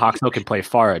forget that Haxel can play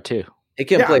Pharah too. It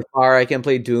can play Pharah. It can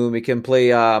play Doom. It can play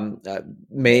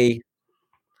Mei.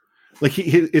 Like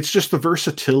it's just the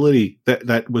versatility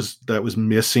that was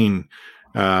missing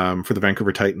for the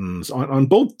Vancouver Titans on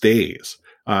both days,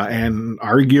 and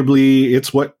arguably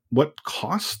it's what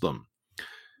cost them.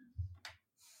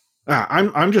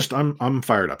 I'm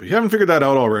fired up. If you haven't figured that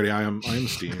out already, I am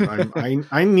steamed.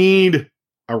 I need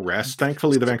a rest.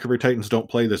 Thankfully, the Vancouver Titans don't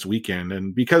play this weekend,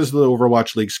 and because the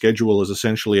Overwatch League schedule is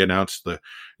essentially announced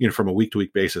from a week to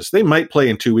week basis, they might play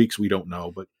in 2 weeks. We don't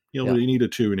know, but. You need to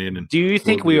tune in. And do you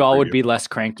think we all would be less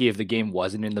cranky if the game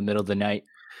wasn't in the middle of the night?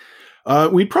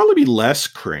 We'd probably be less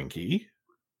cranky.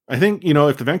 I think,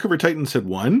 if the Vancouver Titans had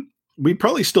won, we'd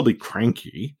probably still be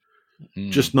cranky,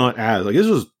 just not as like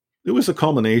it was a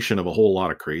culmination of a whole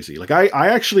lot of crazy. Like I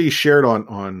actually shared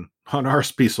on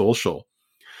RSP Social,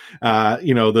 at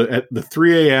the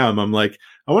 3 a.m. I'm like,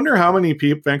 I wonder how many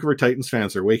Vancouver Titans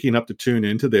fans are waking up to tune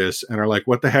into this and are like,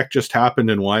 what the heck just happened?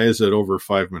 And why is it over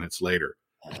 5 minutes later?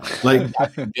 Like,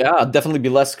 yeah, I'd definitely be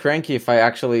less cranky if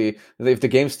the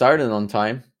game started on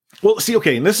time. Well, see,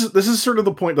 okay, and this is sort of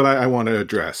the point that I want to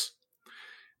address,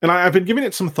 and I've been giving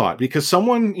it some thought because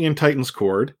someone in Titans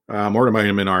Cord, or it might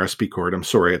have been RSP Cord, I'm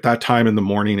sorry, at that time in the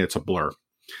morning, it's a blur,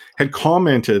 had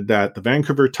commented that the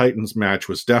Vancouver Titans match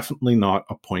was definitely not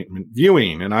appointment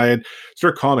viewing, and I had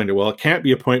sort of commented, well, it can't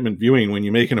be appointment viewing when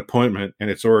you make an appointment and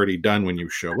it's already done when you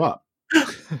show up.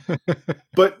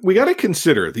 But we got to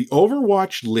consider the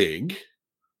Overwatch League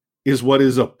is what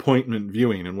is appointment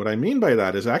viewing. And what I mean by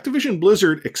that is Activision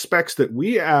Blizzard expects that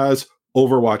we as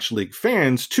Overwatch League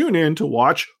fans tune in to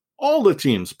watch all the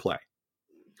teams play.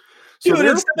 So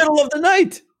it's the middle of the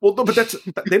night. Well, no, but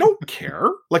they don't care.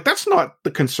 Like, that's not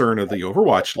the concern of the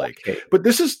Overwatch League. Okay. But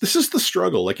this is the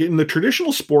struggle. Like in the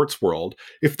traditional sports world,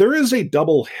 if there is a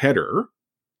double header,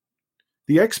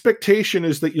 the expectation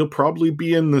is that you'll probably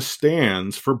be in the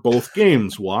stands for both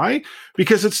games. Why?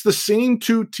 Because it's the same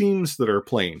two teams that are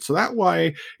playing. So that's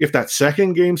why if that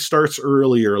second game starts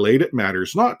early or late, it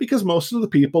matters not, because most of the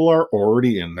people are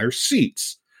already in their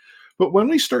seats. But when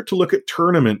we start to look at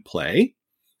tournament play,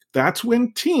 that's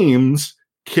when teams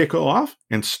kick off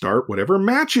and start whatever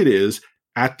match it is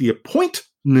at the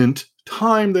appointment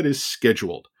time that is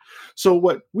scheduled. So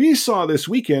what we saw this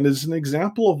weekend is an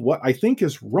example of what I think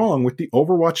is wrong with the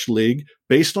Overwatch League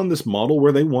based on this model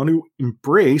where they want to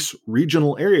embrace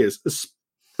regional areas,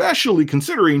 especially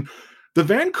considering the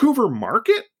Vancouver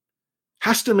market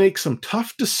has to make some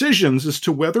tough decisions as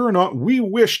to whether or not we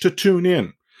wish to tune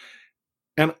in.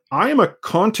 And I'm a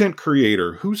content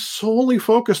creator who's solely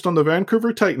focused on the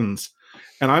Vancouver Titans.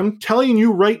 And I'm telling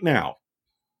you right now,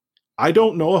 I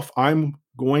don't know if I'm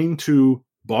going to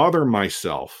bother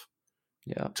myself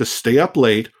to stay up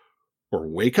late or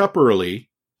wake up early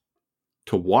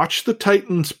to watch the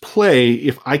Titans play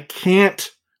if I can't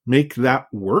make that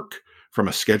work from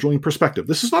a scheduling perspective.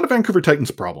 This is not a Vancouver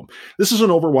Titans problem. This is an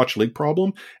Overwatch League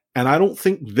problem, and I don't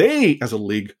think they, as a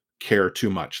league, care too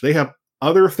much. They have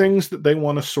other things that they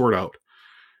want to sort out.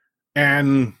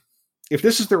 And if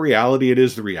this is the reality, it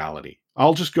is the reality.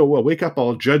 I'll just go, well, wake up,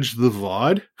 I'll judge the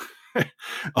VOD.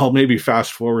 I'll maybe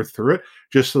fast forward through it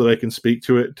just so that I can speak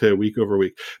to it week over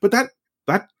week. But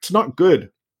that's not good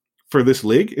for this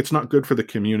league. It's not good for the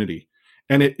community.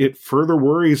 And it further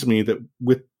worries me that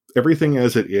with everything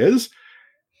as it is,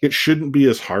 it shouldn't be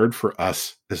as hard for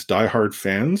us as diehard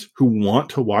fans who want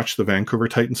to watch the Vancouver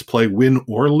Titans play, win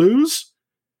or lose,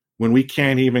 when we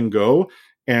can't even go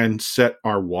and set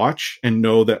our watch and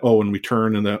know that, when we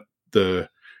turn in the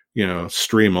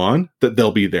stream on, that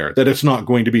they'll be there, that it's not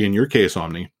going to be, in your case,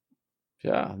 Omni.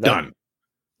 Yeah. Done.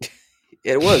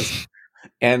 It was.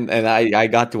 And I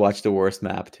got to watch the worst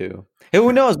map too. Hey,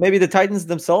 who knows? Maybe the Titans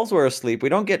themselves were asleep. We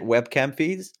don't get webcam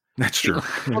feeds. That's true.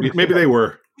 Maybe they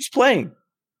were. Who's playing?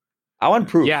 I want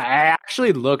proof. Yeah, I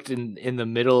actually looked in the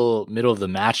middle of the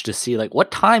match to see like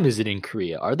what time is it in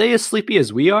Korea? Are they as sleepy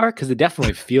as we are? Because it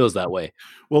definitely feels that way.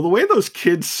 Well, the way those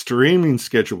kids' streaming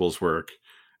schedules work,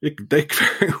 they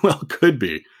very well could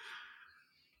be.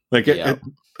 Like, I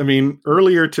mean,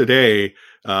 earlier today,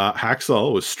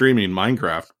 Hacksaw was streaming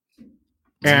Minecraft,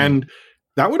 and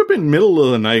that would have been middle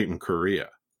of the night in Korea.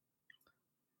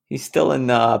 He's still in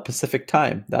Pacific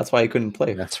time. That's why he couldn't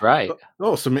play. That's right.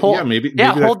 Oh, so maybe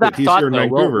hold that he's thought, here in though.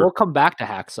 Vancouver. We'll come back to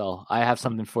Hacksaw. I have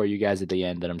something for you guys at the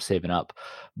end that I'm saving up.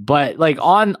 But like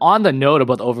on the note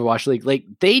about the Overwatch League, like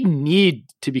they need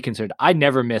to be concerned. I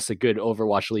never miss a good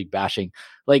Overwatch League bashing.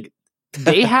 Like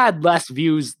they had less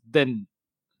views than,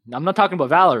 I'm not talking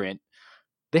about Valorant.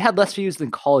 They had less views than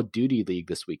Call of Duty League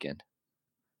this weekend.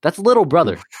 That's little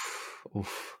brother.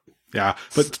 Oof. Yeah,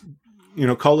 but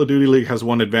Call of Duty League has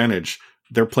one advantage.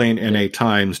 They're playing NA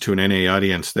times to an NA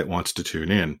audience that wants to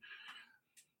tune in.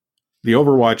 The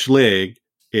Overwatch League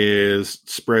is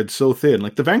spread so thin.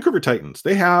 Like the Vancouver Titans,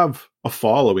 they have a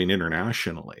following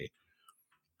internationally.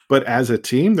 But as a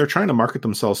team, they're trying to market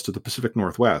themselves to the Pacific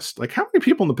Northwest. Like how many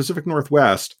people in the Pacific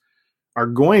Northwest are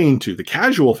the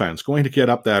casual fans, going to get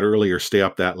up that early or stay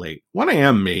up that late? 1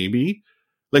 a.m. maybe.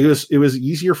 Like it was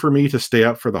easier for me to stay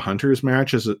up for the Hunters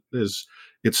match as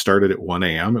it started at 1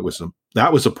 a.m.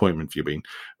 That was appointment viewing.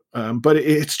 But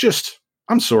it's just,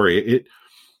 I'm sorry.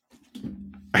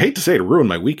 I hate to say it ruined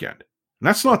my weekend. And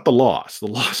that's not the loss. The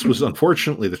loss was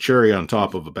unfortunately the cherry on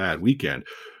top of a bad weekend,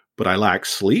 but I lacked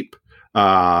sleep.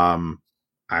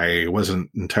 I wasn't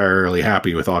entirely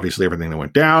happy with obviously everything that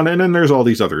went down. And then there's all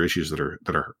these other issues that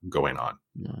are going on.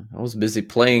 I was busy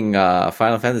playing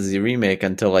Final Fantasy Remake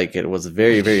until like it was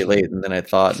very, very late. And then I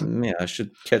thought, I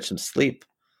should catch some sleep.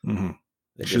 Mm-hmm.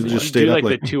 Should just stay up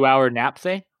like the 2-hour nap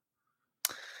thing?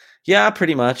 Yeah,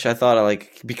 pretty much. I thought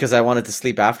because I wanted to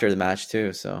sleep after the match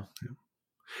too. So,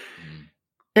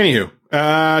 anywho,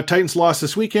 Titans lost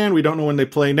this weekend. We don't know when they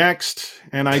play next.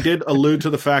 And I did allude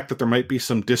to the fact that there might be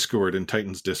some Discord in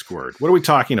Titans Discord. What are we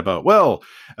talking about? Well,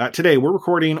 today we're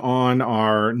recording on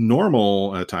our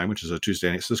normal time, which is a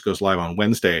Tuesday night. So this goes live on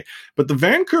Wednesday. But the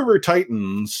Vancouver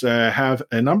Titans have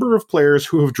a number of players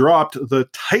who have dropped the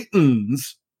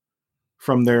Titans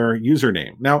from their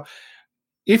username. Now,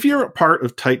 if you're a part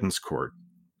of Titans Court,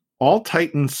 all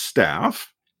Titans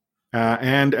staff,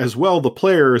 and as well the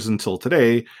players until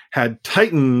today, had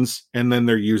Titans and then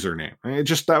their username.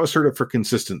 That was sort of for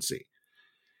consistency.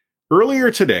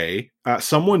 Earlier today,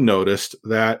 someone noticed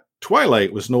that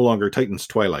Twilight was no longer Titans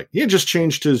Twilight. He had just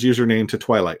changed his username to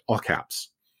Twilight, all caps.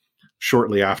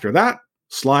 Shortly after that,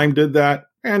 Slime did that,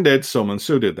 and Ed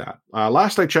Somansu did that.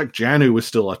 Last I checked, Janu was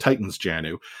still a Titans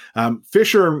Janu.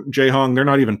 Fisher and Jaehong, they're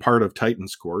not even part of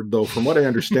Titans Discord, though from what I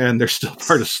understand, they're still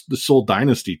part of the Soul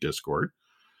Dynasty Discord.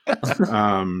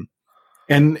 And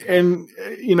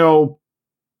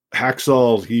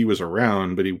Hacksaw, he was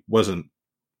around, but he wasn't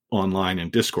online in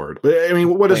Discord. But I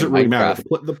mean, what does it really matter?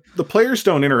 The players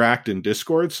don't interact in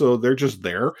Discord, so they're just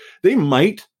there. They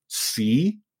might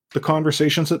see the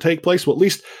conversations that take place. Well, at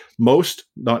least most,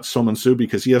 not Somansu,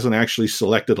 because he hasn't actually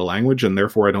selected a language, and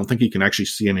therefore I don't think he can actually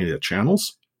see any of the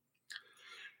channels.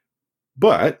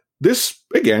 But this,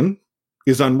 again,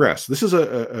 is unrest. This is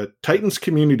a Titans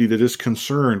community that is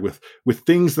concerned with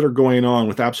things that are going on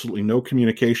with absolutely no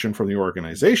communication from the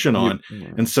organization on,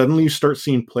 and suddenly you start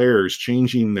seeing players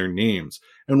changing their names.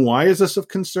 And why is this of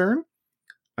concern?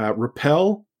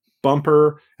 Repel,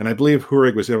 Bumper, and I believe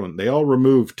Hurrig was the other one. They all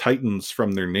removed Titans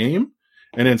from their name,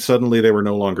 and then suddenly they were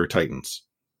no longer Titans.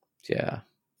 Yeah.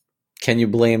 Can you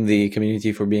blame the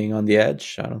community for being on the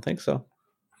edge? I don't think so.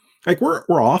 Like we're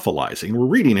awfulizing, we're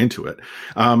reading into it.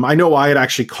 I know I had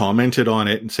actually commented on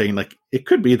it and saying like it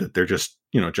could be that they're just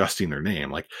adjusting their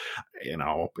name, like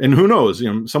and who knows?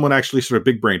 Someone actually sort of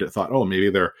big brained it, thought, oh,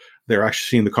 maybe they're actually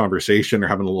seeing the conversation, they're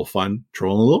having a little fun,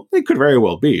 trolling a little. It could very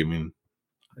well be. I mean,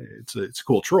 it's a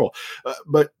cool troll,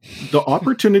 but the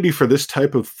opportunity for this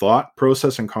type of thought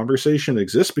process and conversation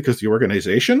exists because the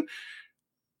organization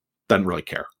doesn't really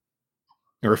care,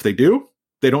 or if they do,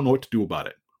 they don't know what to do about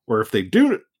it, or if they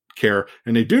do care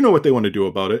and they do know what they want to do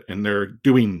about it and they're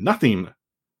doing nothing,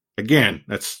 again,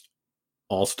 that's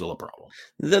all still a problem.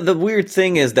 The weird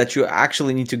thing is that you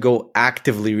actually need to go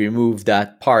actively remove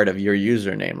that part of your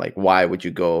username. Like, why would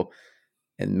you go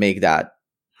and make that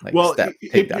step?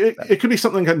 It could be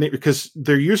something because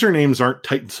their usernames aren't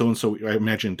Titan so I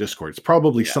imagine Discord. It's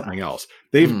probably something else.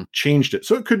 They've changed it,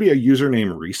 so it could be a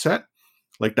username reset.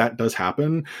 Like that does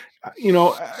happen.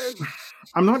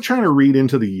 I'm not trying to read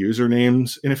into the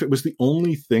usernames, and if it was the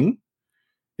only thing,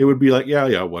 it would be like,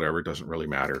 yeah, whatever, it doesn't really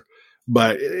matter.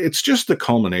 But it's just the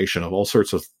culmination of all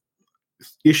sorts of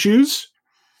issues,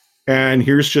 and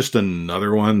here's just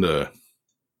another one to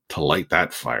light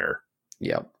that fire.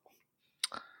 Yep.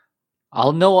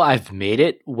 I'll know I've made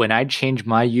it when I change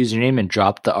my username and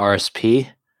drop the RSP,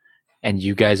 and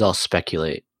you guys all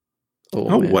speculate.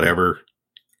 Oh, whatever.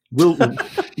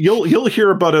 You'll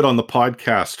hear about it on the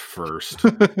podcast first.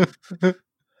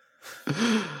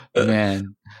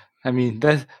 Man, I mean,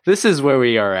 this is where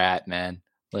we are at, man.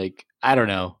 Like, I don't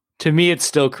know. To me, it's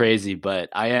still crazy, but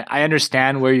I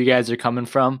understand where you guys are coming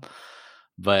from.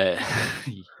 But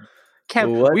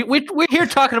we're here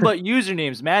talking about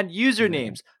usernames, man.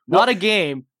 Usernames, not a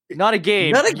game. Not a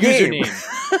game.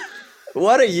 Username.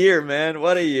 What a year, man!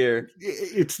 What a year!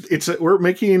 We're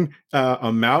making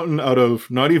a mountain out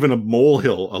of not even a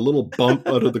molehill, a little bump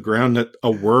out of the ground that a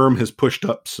worm has pushed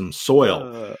up some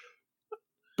soil.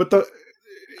 But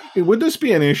would this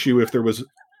be an issue if there was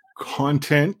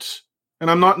content? And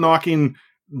I'm not knocking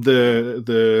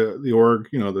the org,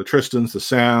 the Tristans, the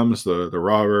Sams, the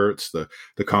Roberts, the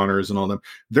Connors, and all them.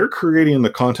 They're creating the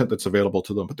content that's available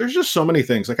to them. But there's just so many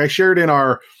things. Like I shared in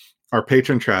our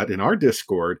patron chat in our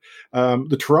Discord,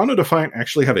 the Toronto Defiant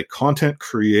actually have a content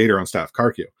creator on staff,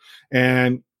 Karkio,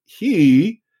 and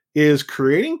he is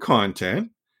creating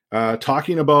content,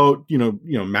 talking about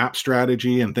map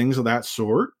strategy and things of that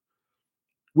sort.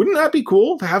 Wouldn't that be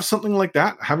cool to have something like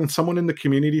that? Having someone in the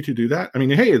community to do that? I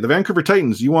mean, hey, the Vancouver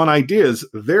Titans, you want ideas?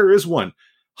 There is one.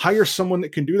 Hire someone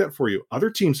that can do that for you. Other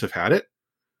teams have had it.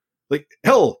 Like,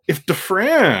 hell, if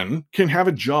DeFran can have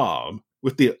a job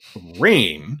with the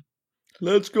Reign,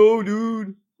 let's go,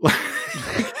 dude.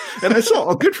 And I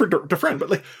saw, good for DeFran, but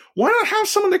like, why not have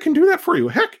someone that can do that for you?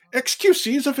 Heck,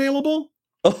 XQC is available.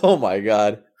 Oh my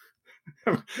God.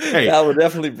 Hey, that would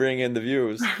definitely bring in the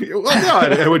views. Well,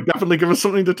 yeah, it would definitely give us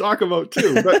something to talk about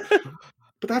too.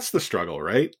 But that's the struggle,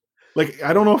 right? Like,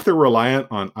 I don't know if they're reliant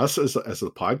on us as a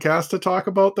podcast to talk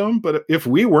about them, but if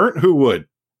we weren't, who would?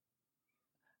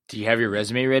 Do you have your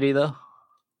resume ready though?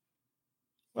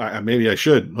 Maybe I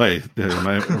should. Like,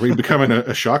 are we becoming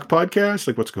a shock podcast?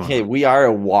 Like, what's going on? Hey, we are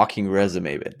a walking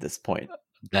resume at this point.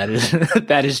 That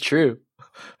is true.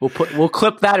 We'll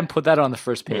clip that and put that on the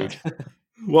first page.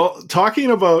 Well, talking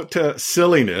about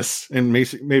silliness and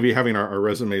maybe having our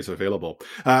resumes available,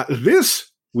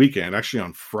 this weekend, actually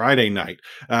on Friday night,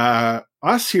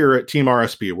 us here at Team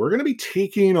RSP, we're going to be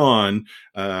taking on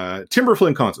Timber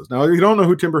Flynn Concepts. Now, if you don't know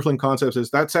who Timber Flynn Concepts is,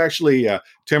 that's actually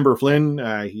Timber Flynn.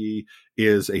 He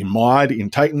is a mod in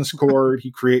Titans Core.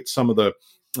 He creates some of the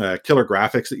killer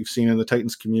graphics that you've seen in the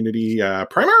Titans community,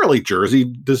 primarily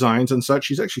jersey designs and such.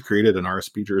 He's actually created an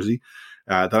RSP jersey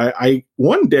that I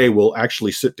one day will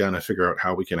actually sit down and figure out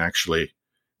how we can actually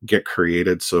get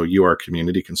created so you, our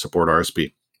community, can support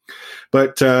RSP.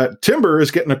 But Timber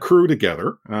is getting a crew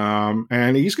together,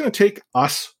 and he's going to take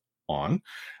us on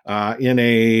in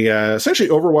a essentially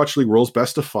Overwatch League rules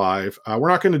best of 5. We're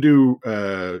not going to do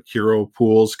hero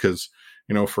pools because,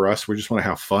 for us, we just want to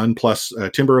have fun. Plus,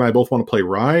 Timber and I both want to play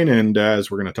Ryan, and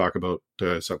as we're going to talk about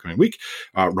this upcoming week,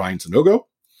 Ryan's a no-go.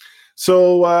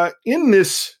 So in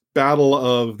this battle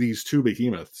of these two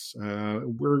behemoths,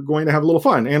 we're going to have a little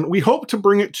fun, and we hope to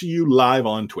bring it to you live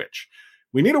on Twitch.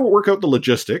 We need to work out the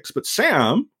logistics, but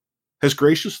Sam has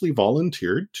graciously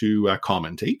volunteered to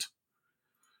commentate.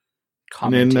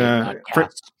 And then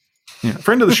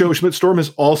friend of the show, Schmidt Storm, has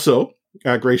also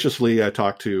graciously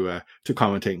talked to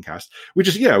commentate and cast. We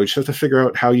just have to figure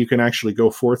out how you can actually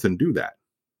go forth and do that.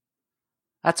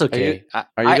 That's okay.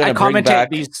 I commentate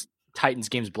these Titans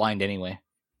games blind anyway.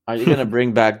 Are you going to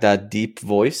bring back that deep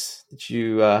voice that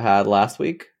you had last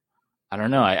week? I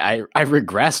don't know. I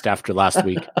regressed after last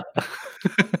week.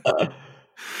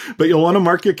 But you'll want to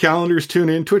mark your calendars. Tune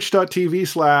in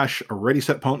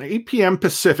twitch.tv/ReadySetPwn, 8 p.m.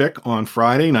 Pacific on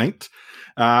Friday night.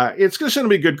 It's just going to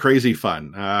be good, crazy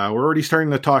fun. We're already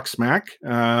starting to talk smack.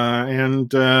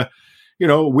 And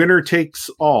winner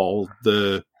takes all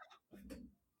the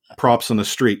props on the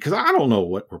street, because I don't know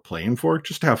what we're playing for.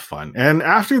 Just have fun. And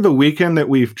after the weekend that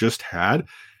we've just had,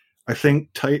 I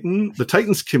think the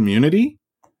Titans community,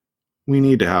 we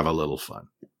need to have a little fun.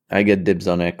 I get dibs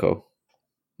on Echo.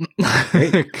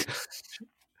 Hey,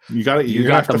 you got it. You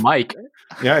got the mic.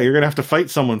 Yeah, you're gonna have to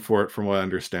fight someone for it, from what I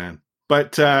understand.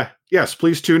 But yes,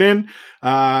 please tune in.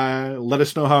 Let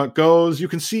us know how it goes. You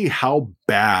can see how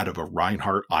bad of a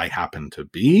Reinhardt I happen to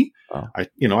be. Oh. I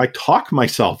talk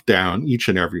myself down each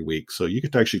and every week, so you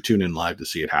get to actually tune in live to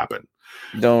see it happen.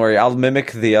 Don't worry, I'll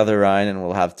mimic the other Ryan, and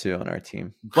we'll have two on our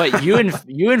team. But you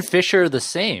and Fisher are the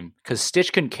same, because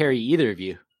Stitch couldn't carry either of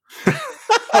you.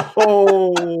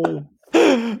 Oh,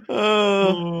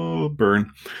 oh,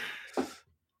 burn.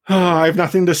 I have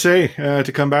nothing to say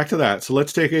to come back to that. So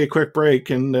let's take a quick break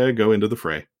and go into the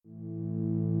fray.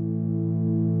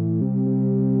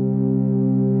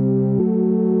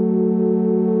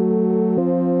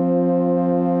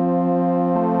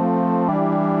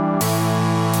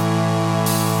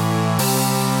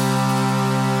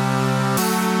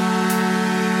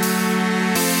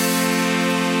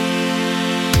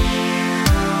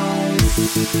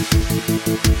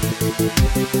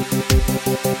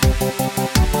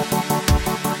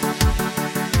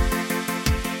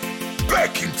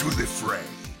 Back into the fray.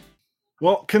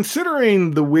 Well,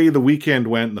 considering the way the weekend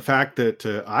went and the fact that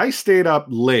I stayed up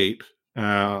late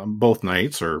both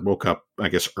nights, or woke up, I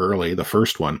guess, early, the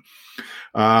first one,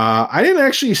 I didn't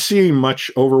actually see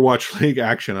much Overwatch League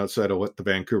action outside of what the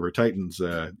Vancouver Titans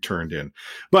turned in.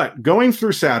 But going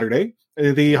through Saturday,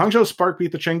 the Hangzhou Spark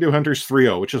beat the Chengdu Hunters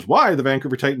 3-0, which is why the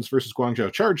Vancouver Titans versus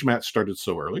Guangzhou Charge match started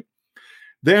so early.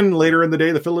 Then later in the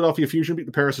day, the Philadelphia Fusion beat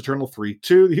the Paris Eternal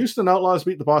 3-2. The Houston Outlaws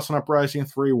beat the Boston Uprising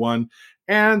 3-1.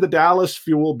 And the Dallas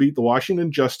Fuel beat the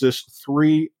Washington Justice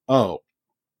 3-0.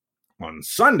 On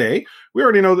Sunday, we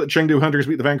already know that Chengdu Hunters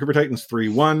beat the Vancouver Titans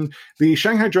 3-1. The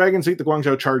Shanghai Dragons beat the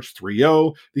Guangzhou Charge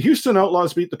 3-0. The Houston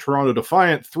Outlaws beat the Toronto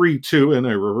Defiant 3-2 in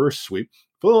a reverse sweep.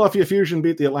 Philadelphia Fusion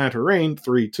beat the Atlanta Reign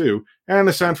 3-2. And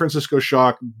the San Francisco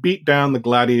Shock beat down the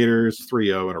Gladiators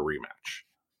 3-0 in a rematch.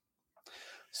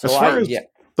 So As far as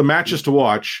the matches to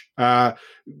watch,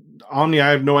 Omni, I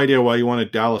have no idea why you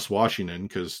wanted Dallas, Washington,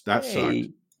 because that sucked.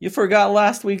 You forgot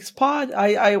last week's pod.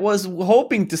 I was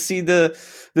hoping to see the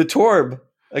Torb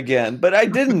again, but I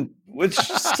didn't, which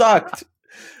sucked.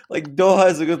 Like, Doha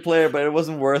is a good player, but it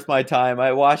wasn't worth my time.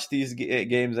 I watched these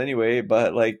games anyway,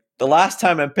 but like the last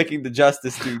time I'm picking the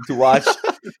Justice to watch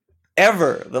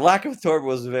ever, the lack of Torb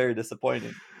was very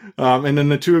disappointing. And then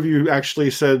the two of you actually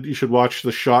said you should watch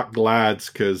the Shock Glads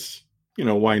because,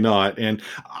 why not? And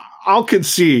I'll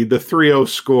concede the 3-0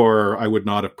 score I would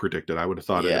not have predicted. I would have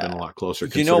thought it would have been a lot closer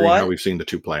considering how we've seen the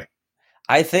two play.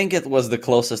 I think it was the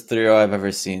closest 3-0 I've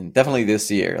ever seen. Definitely this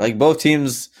year. Like, both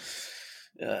teams,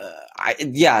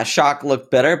 Shock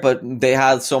looked better, but they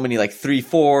had so many like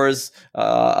 3-4s,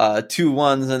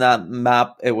 2-1s in that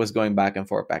map. It was going back and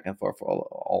forth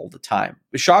all the time.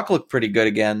 Shock looked pretty good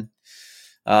again.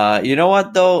 You know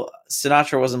what, though?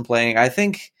 Sinatra wasn't playing. I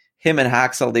think him and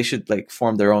Haxel, they should like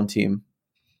form their own team.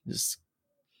 Just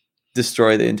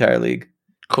destroy the entire league.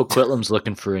 Coquitlam's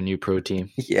looking for a new pro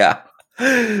team. Yeah.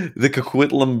 The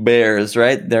Coquitlam Bears,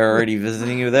 right? They're already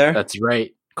visiting you there? That's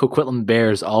right. Coquitlam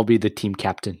Bears, I'll be the team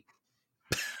captain.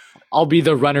 I'll be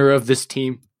the runner of this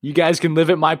team. You guys can live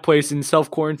at my place in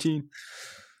self-quarantine.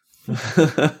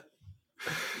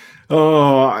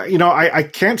 Oh, I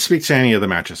can't speak to any of the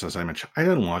matches, as I mentioned. I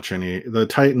didn't watch any. The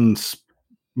Titans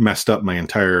messed up my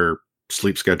entire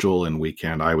sleep schedule and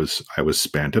weekend. I was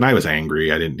spent, and I was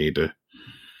angry. I didn't need to,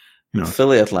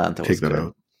 Philly Atlanta take that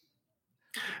out.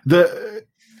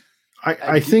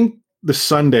 I think the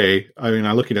Sunday, I'm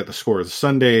looking at the scores. The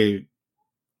Sunday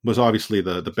was obviously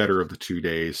the better of the 2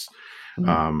 days.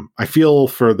 I feel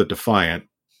for the Defiant.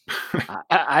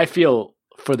 I feel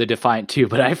for the Defiant too,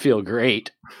 but I feel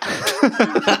great.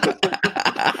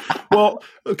 Well,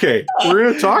 okay, we're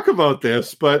going to talk about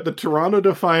this, but the Toronto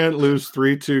Defiant lose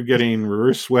 3-2, getting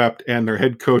reverse swept, and their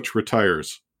head coach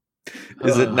retires.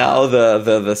 Is it now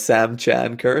the Sam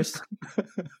Chan curse?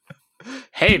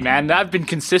 Hey, man, I've been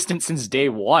consistent since day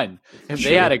one. If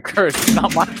they had a curse, it's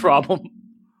not my problem.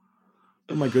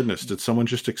 Oh my goodness, did someone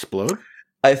just explode?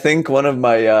 I think one of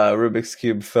my Rubik's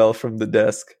Cube fell from the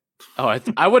desk. Oh,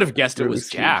 I would have guessed it was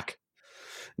Jack.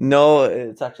 No,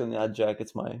 it's actually not Jack.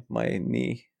 It's my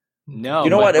knee. No, you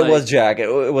know what? It was Jack. It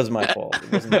was my fault.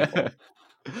 It wasn't my fault.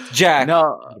 Jack,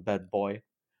 no, bad boy.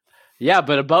 Yeah,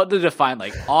 but about the Defiant,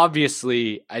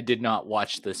 obviously, I did not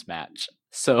watch this match,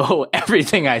 so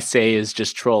everything I say is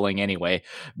just trolling anyway.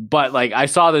 But I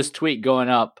saw this tweet going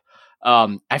up.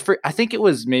 I think it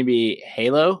was maybe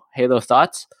Halo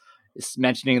Thoughts, is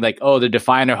mentioning the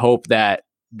Defiant hope that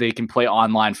they can play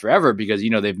online forever because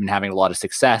they've been having a lot of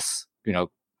success,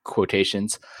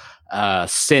 quotations,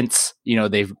 since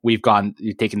we've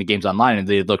taken the games online and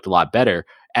they looked a lot better.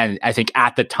 And I think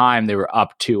at the time they were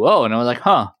up 2-0, and I was like,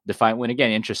 Defiant win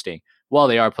again, interesting. Well,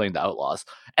 they are playing the Outlaws,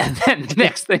 and then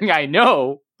next thing I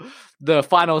know, the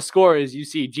final score is you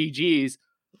see GG's,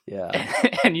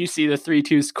 and you see the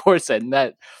 3-2 score set, and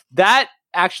that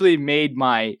actually made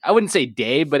my, I wouldn't say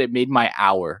day, but it made my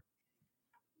hour.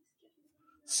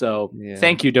 So Yeah.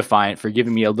 thank you, Defiant, for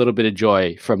giving me a little bit of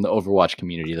joy from the Overwatch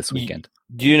community this weekend.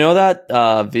 Do you know that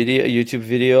YouTube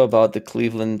video about the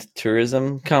Cleveland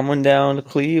tourism coming down to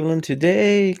Cleveland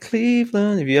today?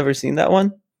 Cleveland. Have you ever seen that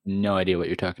one? No idea what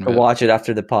you're talking Or about. watch it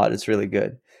after the pod. It's really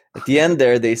good. At the end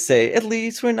there, they say, "At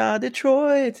least we're not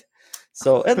Detroit.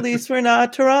 So at least we're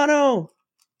not Toronto."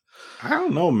 I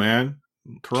don't know, man.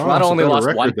 Toronto only a lost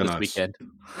better one record than this us.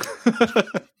 weekend.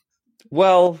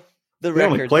 Well, the They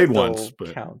only record played still once,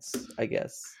 but- counts, I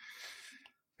guess.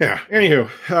 Yeah.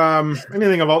 Anywho,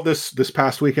 anything about this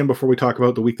past weekend before we talk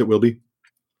about the week that will be?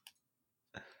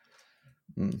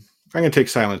 Hmm. I'm going to take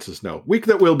silence as no. Week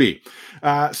that will be.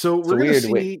 So It's a we're going to weird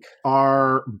see week.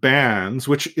 our bands,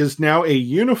 which is now a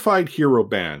unified hero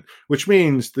ban, which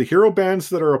means the hero bans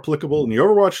that are applicable in the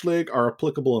Overwatch League are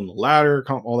applicable in the ladder,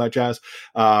 all that jazz.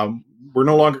 We're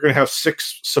no longer going to have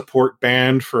 6 support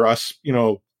banned for us,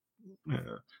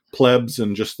 plebs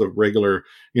and just the regular,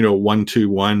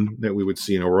 1-2-1 that we would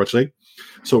see in Overwatch League.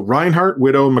 So Reinhardt,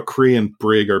 Widow, McCree, and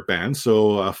Brig are banned.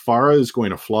 So Pharah is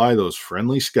going to fly those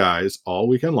friendly skies all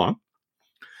weekend long.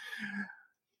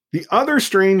 The other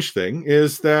strange thing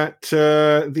is that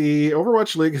the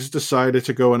Overwatch League has decided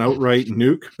to go and outright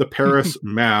nuke the Paris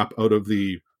map out of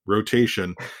the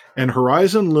rotation, and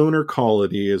Horizon Lunar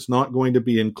Colony is not going to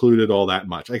be included all that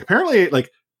much. Like apparently,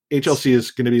 HLC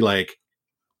is going to be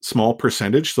small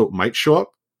percentage, so it might show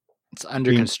up It's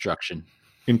under construction.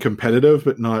 in competitive,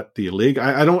 but not the league.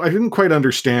 I didn't quite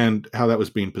understand how that was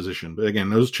being positioned, but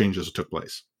again, those changes took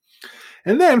place.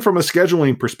 And then from a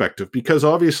scheduling perspective, because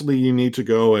obviously you need to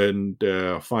go and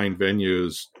find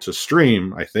venues to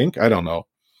stream, I think. I don't know.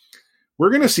 We're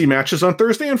going to see matches on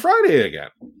Thursday and Friday again.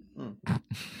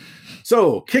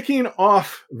 So kicking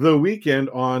off the weekend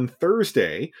on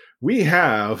Thursday, we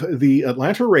have the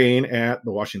Atlanta Reign at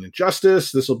the Washington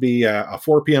Justice. This will be a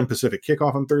 4 p.m. Pacific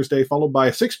kickoff on Thursday, followed by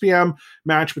a 6 p.m.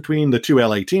 match between the 2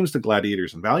 LA teams, the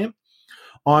Gladiators and Valiant.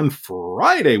 On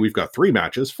Friday, we've got 3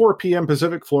 matches, 4 p.m.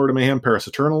 Pacific, Florida Mayhem, Paris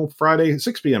Eternal. Friday,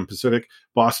 6 p.m. Pacific,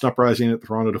 Boston Uprising at the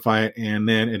Toronto Defiant. And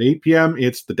then at 8 p.m.,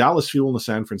 it's the Dallas Fuel and the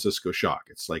San Francisco Shock.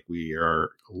 It's like we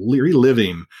are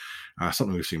reliving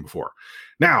something we've seen before.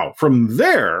 Now, from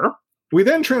there, we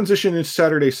then transition into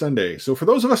Saturday, Sunday. So for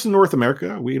those of us in North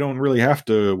America, we don't really have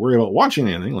to worry about watching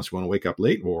anything unless we want to wake up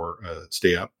late or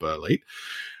stay up late.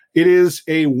 It is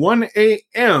a 1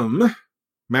 a.m.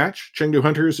 match, Chengdu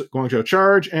Hunters, Guangzhou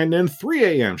Charge, and then 3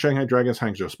 a.m., Shanghai Dragons,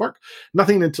 Hangzhou Spark.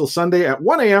 Nothing until Sunday at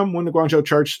 1 a.m. when the Guangzhou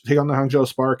Charge take on the Hangzhou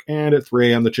Spark, and at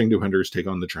 3 a.m. the Chengdu Hunters take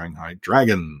on the Shanghai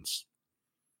Dragons.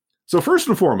 So first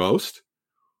and foremost,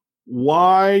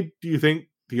 why do you think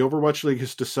the Overwatch League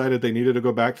has decided they needed to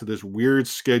go back to this weird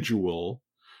schedule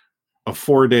of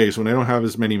 4 days when they don't have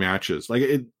as many matches?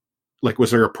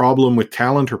 Was there a problem with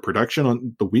talent or production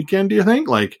on the weekend, do you think?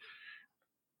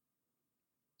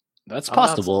 That's I'm not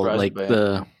possible. surprised by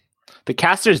it. The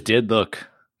casters did look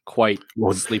quite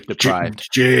Well, sleep deprived.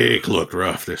 Jake looked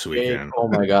rough this Jake, weekend. oh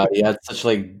my god, he had such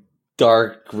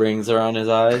dark rings around his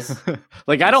eyes.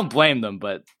 I don't blame them,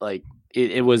 but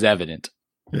it was evident.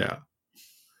 Yeah.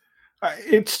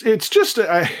 It's just,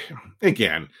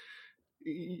 again,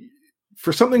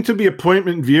 for something to be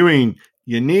appointment viewing,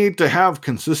 you need to have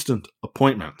consistent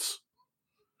appointments.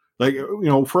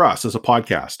 For us as a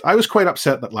podcast, I was quite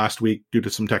upset that last week, due to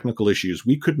some technical issues,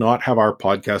 we could not have our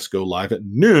podcast go live at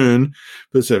noon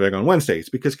Pacific on Wednesdays,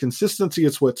 because consistency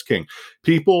is what's king.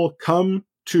 People come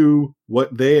to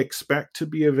what they expect to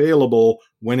be available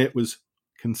when it was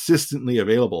consistently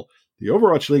available. The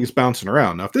Overwatch League is bouncing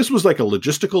around. Now, if this was a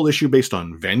logistical issue based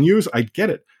on venues, I'd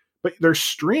get it. But they're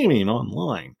streaming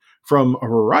online from a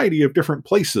variety of different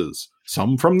places.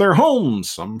 Some from their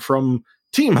homes, some from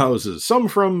team houses, some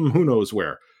from who knows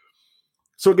where.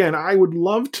 So again, I would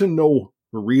love to know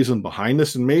the reason behind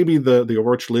this, and maybe the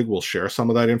Overwatch League will share some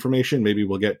of that information. Maybe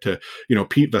we'll get to,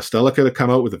 Pete Vestelica to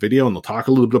come out with a video and they'll talk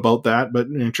a little bit about that. But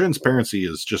transparency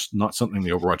is just not something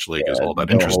the Overwatch League is all that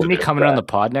interested Isn't he in. coming on the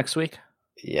pod next week?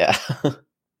 Yeah.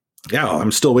 Yeah,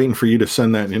 I'm still waiting for you to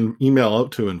send that email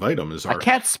out to invite him. I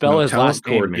can't spell his talent last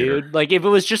name, coordinator. dude. If it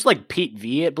was just Pete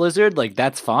V at Blizzard,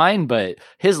 that's fine. But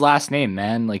his last name,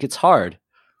 man, it's hard.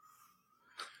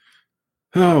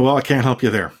 Oh, well, I can't help you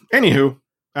there. Anywho,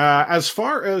 as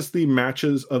far as the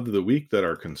matches of the week that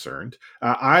are concerned,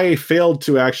 I failed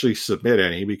to actually submit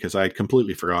any because I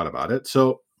completely forgot about it.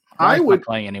 So I I'm would not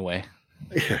playing anyway.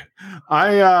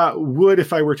 I would,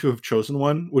 if I were to have chosen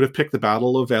one, would have picked the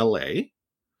Battle of LA.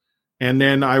 And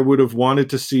then I would have wanted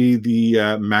to see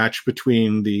the match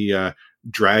between the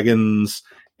Dragons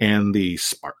and the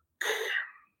Spark.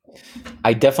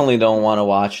 I definitely don't want to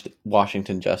watch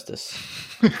Washington Justice.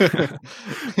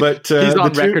 But He's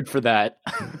on record for that.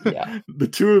 Yeah. The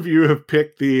two of you have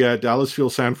picked the Dallas Fuel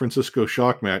San Francisco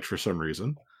Shock match for some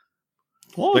reason.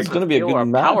 Well, it's going to be a Fuel good our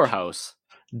match. powerhouse.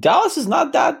 Dallas is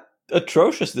not that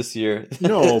atrocious this year.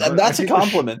 No, but that's I a think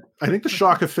compliment. I think the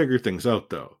Shock have figured things out,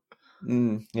 though.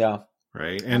 Yeah.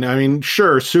 Right? And I mean,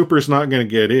 sure, Super's not going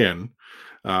to get in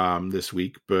this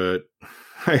week, but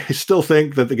I still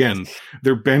think that, again,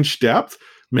 their bench depth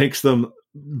makes them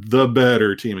the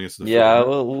better team against the Yeah,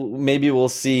 Flames. well, maybe we'll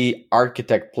see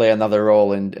Architect play another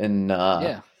role in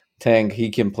Tang. He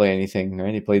can play anything,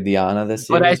 right? He played Diana this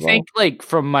year. But I as well. think, like,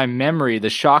 from my memory, the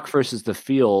Shock versus the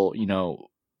Feel,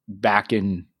 back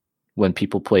in when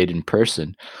people played in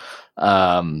person,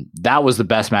 that was the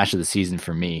best match of the season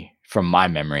for me, from my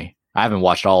memory. I haven't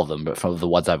watched all of them, but from the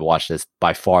ones I've watched, it's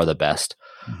by far the best.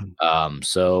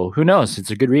 So who knows?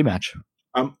 It's a good rematch.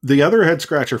 The other head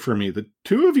scratcher for me, the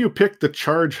two of you picked the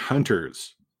Charge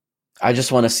Hunters. I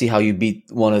just want to see how you beat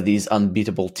one of these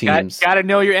unbeatable teams. Got to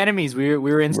know your enemies. We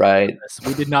were in Right. this.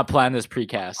 We did not plan this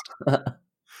precast.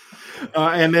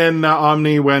 And then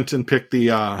Omni went and picked the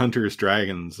Hunters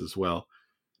Dragons as well.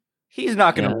 He's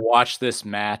not going to watch this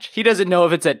match. He doesn't know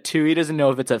if it's at 2. He doesn't know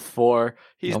if it's at 4.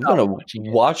 He's I'm not going watching to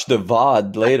it. watch the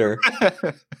VOD later.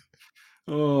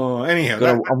 Oh,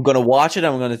 anyhow, I'm going to watch it.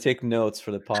 I'm going to take notes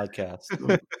for the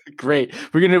podcast. Great.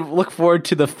 We're going to look forward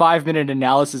to the 5-minute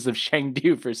analysis of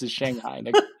Chengdu versus Shanghai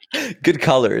next week. Good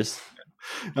colors.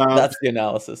 That's the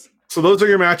analysis. So those are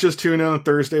your matches. Tune in on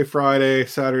Thursday, Friday,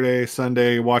 Saturday,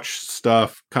 Sunday. Watch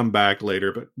stuff. Come back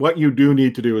later. But what you do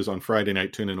need to do is on Friday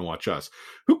night, tune in and watch us.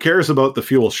 Who cares about the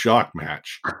Fuel Shock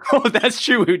match? Oh, that's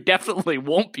true. We definitely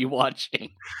won't be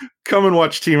watching. Come and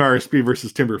watch Team RSP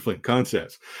versus Timberflint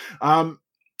Concepts.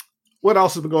 What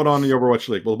else has been going on in the Overwatch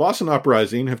League? Well, the Boston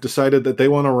Uprising have decided that they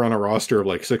want to run a roster of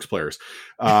like 6 players.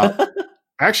 Actually,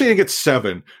 I think it's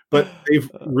 7, but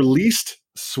they've released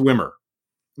Swimmer.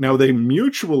 Now, they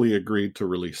mutually agreed to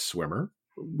release Swimmer,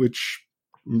 which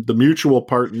the mutual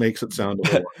part makes it sound a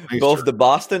little nicer. Both the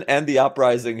Boston and the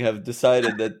Uprising have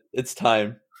decided that it's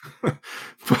time.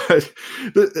 But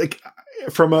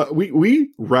we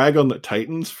rag on the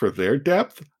Titans for their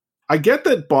depth. I get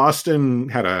that Boston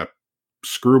had a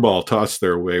screwball toss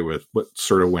their way with what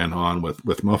sort of went on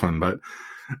with Muffin, but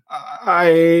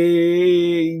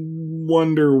I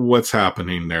wonder what's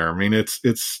happening there. I mean,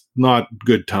 it's not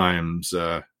good times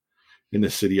in the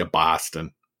city of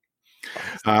Boston.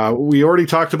 We already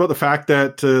talked about the fact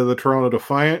that the Toronto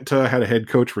Defiant had a head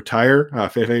coach retire.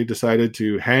 Fefe decided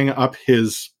to hang up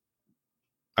his,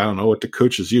 I don't know what the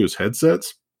coaches use,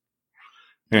 headsets?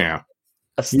 Yeah.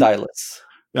 A stylus.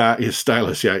 His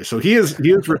stylist, yeah. So he is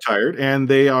retired, and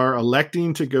they are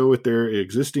electing to go with their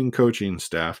existing coaching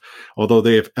staff, although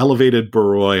they have elevated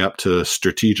Baroy up to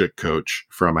strategic coach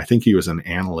from, I think he was an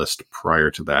analyst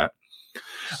prior to that.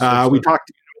 We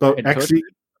talked about XE.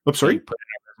 Oh, sorry? Put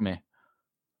in a resume.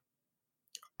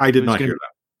 I did not hear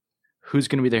that. Who's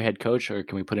going to be their head coach, or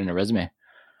can we put in a resume?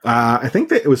 I think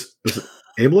that it was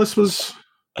Ablis was,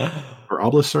 or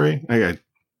Oblis, sorry. I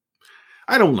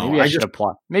don't know. Maybe I should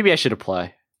apply. Maybe I should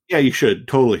apply. Yeah, you should.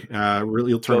 Totally. Really,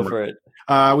 you'll turn Go for it.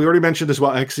 We already mentioned as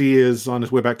well, XE is on his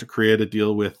way back to Korea to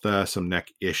deal with some neck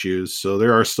issues. So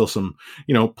there are still some,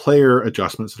 player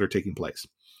adjustments that are taking place.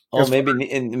 Oh,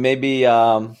 maybe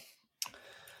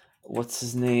what's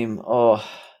his name? Oh,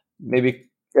 maybe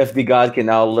FD God can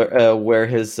now wear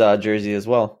his jersey as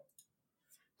well.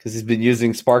 Because he's been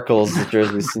using Sparkle's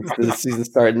jersey since the season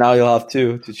started. Now you'll have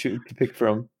 2 to pick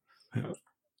from.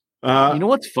 You know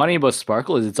what's funny about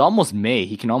Sparkle is it's almost May.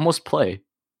 He can almost play.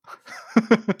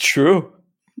 True.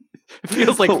 It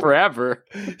feels like forever.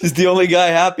 He's the only guy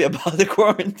happy about the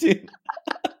quarantine.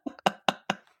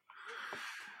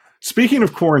 Speaking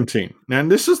of quarantine,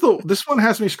 and this one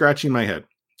has me scratching my head.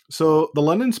 So the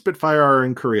London Spitfire are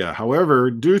in Korea. However,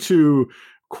 due to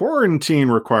quarantine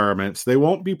requirements, they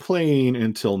won't be playing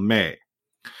until May.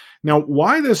 Now,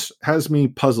 why this has me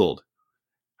puzzled.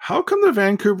 How come the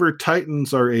Vancouver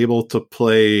Titans are able to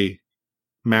play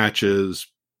matches,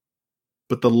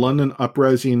 but the London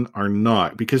Uprising are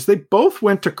not? Because they both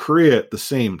went to Korea at the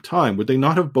same time. Would they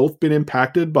not have both been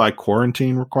impacted by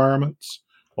quarantine requirements?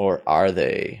 Or are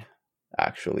they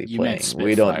actually You playing? meant Spitfire,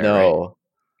 We don't know.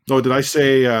 Oh, did I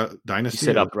say Dynasty? You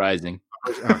said Uprising.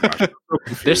 Oh, gosh,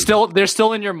 They're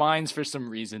still in your minds for some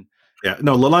reason. Yeah,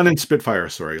 no, London Spitfire.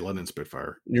 Sorry, London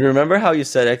Spitfire. You remember how you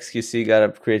said XQC got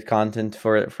to create content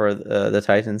for the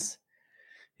Titans?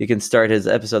 He can start his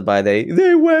episode by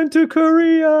they went to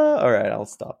Korea. All right, I'll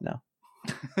stop now.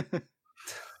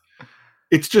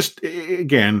 it's just,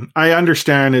 again, I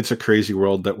understand it's a crazy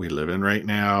world that we live in right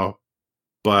now,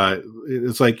 but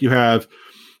it's like you have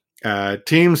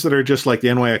teams that are just like the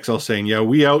NYXL saying, yeah,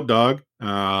 we outdog,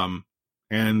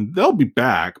 and they'll be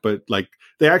back, but like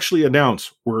they actually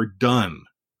announce we're done.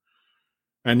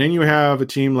 And then you have a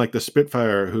team like the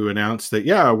Spitfire who announced that,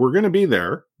 yeah, we're going to be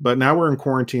there, but now we're in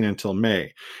quarantine until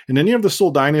May. And then you have the Seoul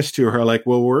Dynasty who are like,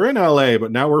 well, we're in LA,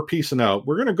 but now we're peacing out.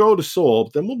 We're going to go to Seoul,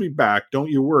 but then we'll be back.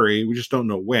 Don't you worry. We just don't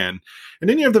know when. And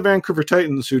then you have the Vancouver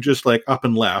Titans who just like up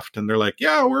and left. And they're like,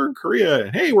 yeah, we're in Korea.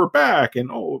 And hey, we're back. And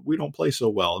oh, we don't play so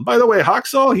well. And by the way,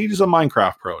 Haksal, he's a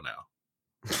Minecraft pro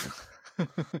now.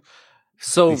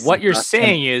 So what you're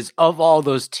saying is, of all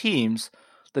those teams,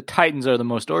 the Titans are the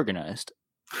most organized.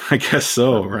 I guess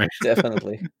so, right?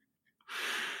 Definitely.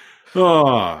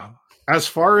 As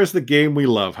far as the game we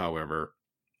love, however,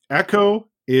 Echo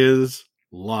is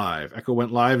live. Echo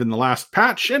went live in the last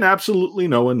patch, and absolutely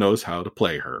no one knows how to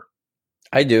play her.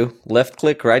 I do. Left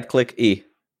click, right click, E.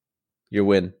 You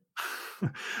win.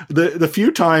 The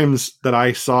few times that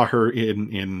I saw her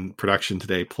in production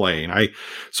today playing, I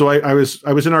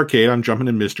was in arcade, I'm jumping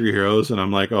in Mystery Heroes, and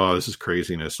I'm like, oh, this is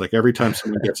craziness. Like every time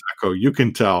someone gets Echo, you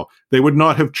can tell they would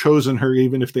not have chosen her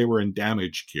even if they were in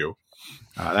damage queue.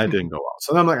 That didn't go well.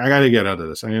 So I'm like, I got to get out of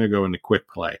this. I'm going to go into quick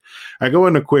play. I go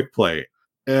into quick play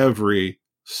every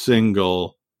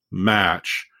single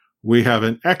match. We have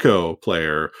an Echo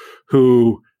player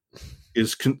who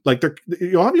is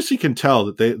you obviously can tell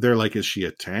that they're like, is she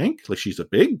a tank? Like she's a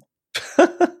big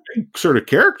sort of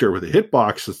character with a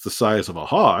hitbox that's the size of a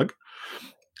hog.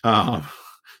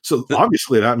 So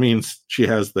obviously that means she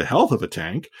has the health of a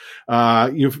tank.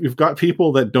 You've got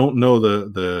people that don't know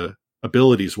the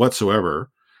abilities whatsoever.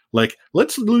 Like,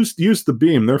 let's use the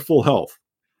beam. They're full health.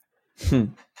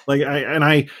 Like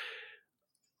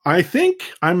I think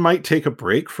I might take a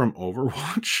break from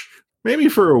Overwatch, maybe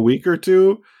for a week or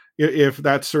two, if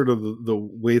that's sort of the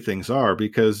way things are,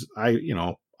 because I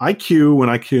queue when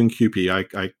I queue in QP,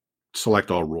 I select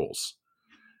all roles.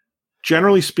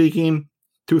 Generally speaking,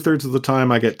 2/3 of the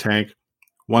time I get tank,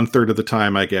 1/3 of the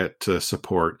time I get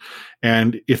support.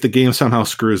 And if the game somehow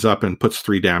screws up and puts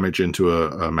 3 damage into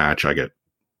a match, I get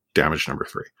damage number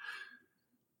 3.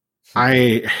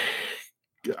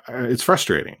 It's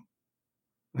frustrating.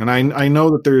 And I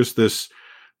know that there's this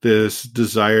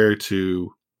desire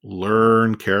to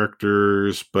learn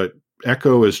characters, but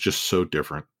Echo is just so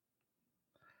different.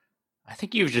 I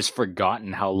think you've just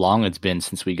forgotten how long it's been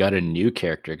since we got a new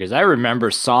character, because I remember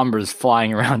Sombras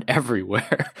flying around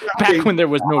everywhere. Back when there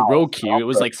was no row queue, it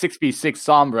was like 6v6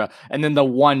 Sombra, and then the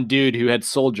one dude who had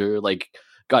Soldier like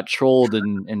got trolled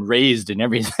and raised and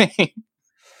everything.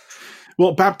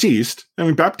 Well, Baptiste,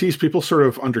 people sort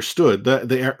of understood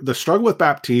the struggle with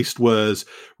Baptiste was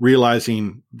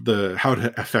realizing how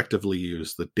to effectively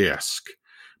use the disc.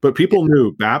 But people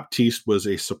knew Baptiste was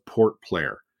a support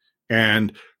player,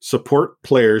 and support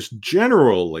players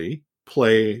generally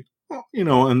play,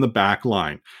 in the back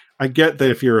line. I get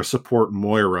that if you're a support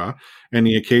Moira and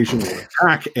the occasional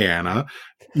attack Anna,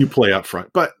 you play up front.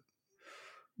 But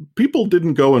people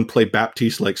didn't go and play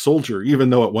Baptiste like Soldier,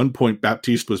 even though at one point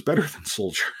Baptiste was better than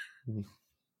Soldier.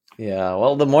 Yeah,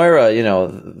 well, the Moira,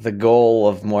 the goal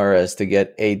of Moira is to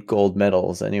get 8 gold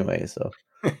medals anyway, so.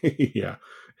 Yeah.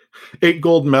 8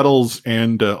 gold medals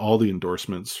and all the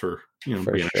endorsements for being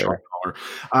sure. a shot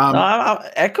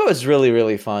caller. Echo is really,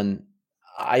 really fun.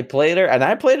 I played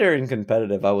her in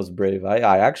competitive. I was brave.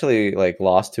 I actually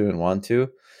lost 2 and won 2.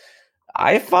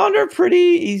 I found her pretty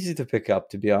easy to pick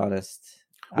up, to be honest.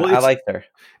 Well, I liked her.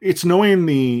 It's knowing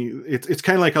it's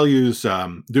kind of like I'll use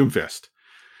Doomfist.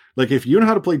 Like if you know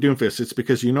how to play Doomfist, it's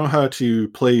because you know how to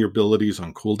play your abilities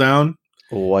on cooldown.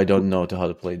 Oh, I don't know how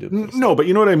to play Doomfist. No, but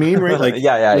you know what I mean, right? Like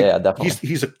yeah,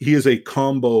 definitely. He is a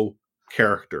combo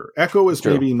character. Echo is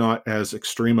maybe not as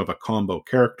extreme of a combo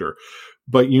character,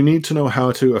 but you need to know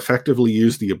how to effectively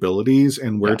use the abilities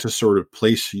and where to sort of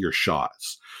place your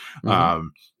shots. Mm-hmm.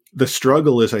 The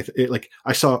struggle is,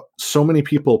 I saw so many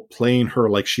people playing her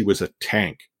like she was a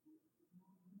tank.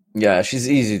 Yeah, she's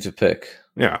easy to pick.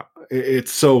 Yeah,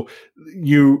 it's so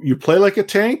you play like a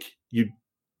tank, you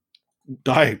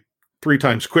die 3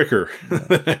 times quicker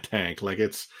than a tank. Like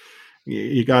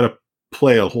you got to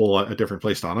play a different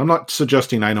play style. And I'm not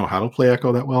suggesting I know how to play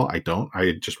Echo that well. I don't.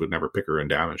 I just would never pick her in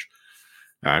damage.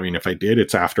 I mean, if I did,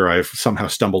 it's after I've somehow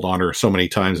stumbled on her so many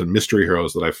times in Mystery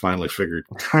Heroes that I finally figured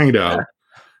kind of out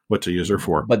what to use her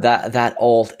for. But that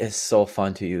ult is so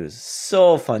fun to use.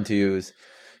 So fun to use.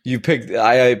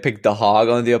 I picked the hog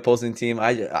on the opposing team.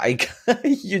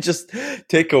 You just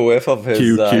take a whiff of his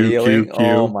healing.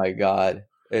 Oh my god,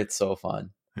 it's so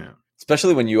fun. Yeah.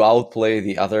 especially when you outplay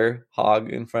the other hog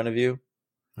in front of you.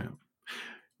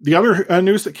 The other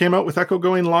news that came out with Echo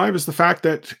going live is the fact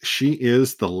that she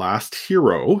is the last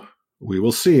hero we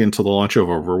will see until the launch of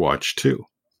Overwatch 2.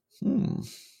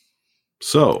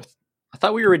 So, I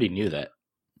thought we already knew that.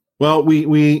 well,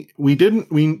 we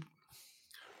didn't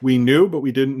we knew, but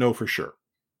we didn't know for sure.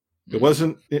 It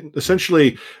wasn't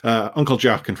essentially. Uncle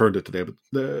Jeff confirmed it today, but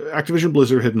the Activision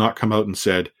Blizzard had not come out and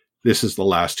said this is the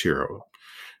last hero.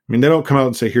 I mean, they don't come out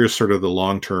and say, here's sort of the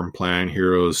long-term plan,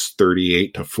 heroes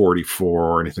 38 to 44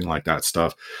 or anything like that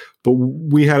stuff. But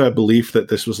we had a belief that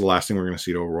this was the last thing we we're going to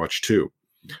see to Overwatch 2.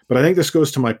 But I think this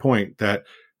goes to my point that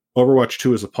Overwatch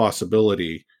 2 is a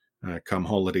possibility come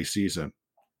holiday season.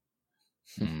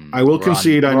 I will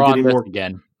concede I'm getting more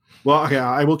again. Well, okay,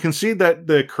 I will concede that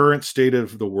the current state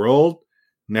of the world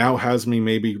now has me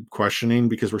maybe questioning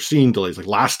because we're seeing delays. Like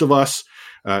Last of Us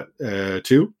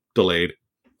 2, delayed.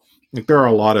 Like there are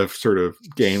a lot of sort of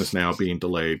games now being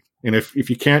delayed. And if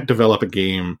you can't develop a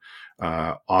game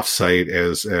offsite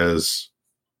as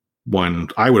one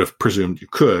I would have presumed you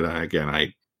could, again,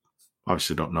 I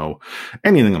obviously don't know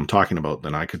anything I'm talking about,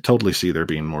 then I could totally see there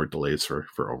being more delays for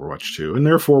Overwatch 2. And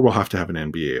therefore we'll have to have an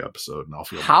NBA episode and I'll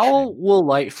feel How will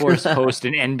Light Force host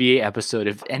an NBA episode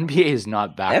if NBA is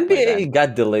not back? NBA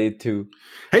got delayed too.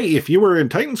 Hey, if you were in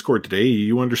Titans Court today,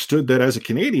 you understood that as a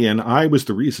Canadian, I was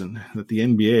the reason that the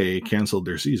NBA canceled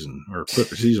their season or put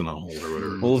their season on hold or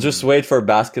whatever. We'll just wait for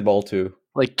basketball too.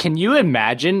 Like, can you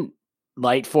imagine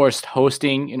Light Force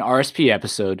hosting an RSP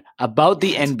episode about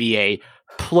the NBA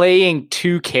playing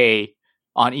 2K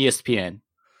on ESPN?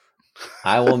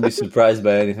 I won't be surprised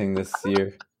by anything this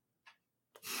year.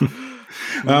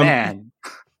 Man.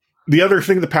 The other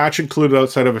thing the patch included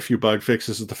outside of a few bug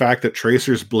fixes is the fact that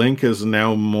Tracer's blink is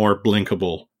now more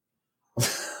blinkable.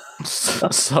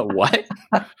 So what?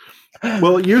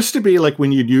 Well, it used to be like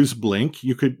when you'd use blink,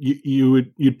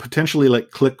 you'd potentially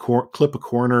like clip a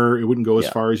corner. It wouldn't go as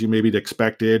far as you maybe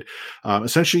expected.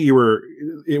 Essentially,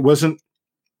 it wasn't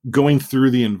going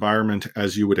through the environment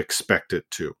as you would expect it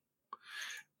to,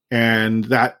 and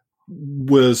that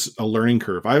was a learning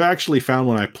curve. I've actually found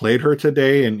when I played her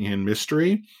today in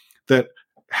Mystery that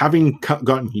having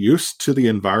gotten used to the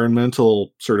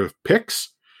environmental sort of picks,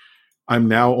 I'm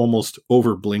now almost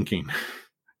over blinking.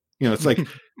 You know,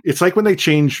 it's like when they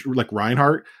change, like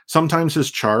Reinhardt, sometimes his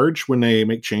charge, when they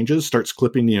make changes, starts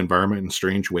clipping the environment in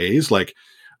strange ways. Like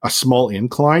a small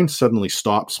incline suddenly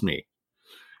stops me.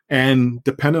 And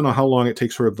depending on how long it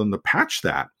takes for them to patch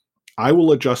that, I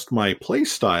will adjust my play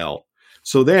style.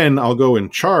 So then I'll go and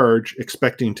charge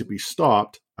expecting to be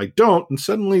stopped. I don't, and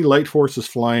suddenly Light Force is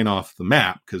flying off the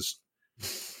map because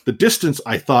the distance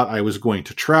I thought I was going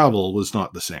to travel was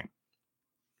not the same.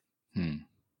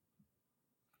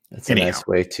 That's a nice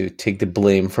way to take the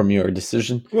blame from your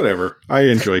decision. Whatever. I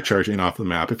enjoy charging off the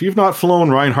map. If you've not flown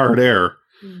Reinhardt Air,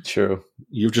 true,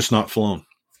 you've just not flown.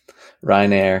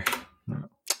 Ryanair.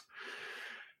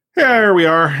 There we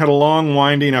are. Had a long,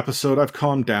 winding episode. I've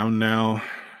calmed down now.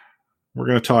 We're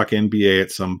going to talk NBA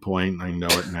at some point. I know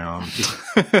it now.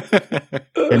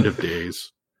 End of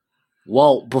days.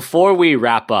 Well, before we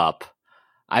wrap up,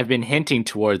 I've been hinting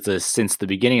towards this since the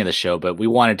beginning of the show, but we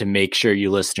wanted to make sure you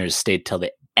listeners stayed till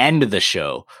the end of the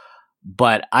show.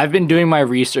 But I've been doing my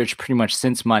research pretty much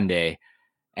since Monday,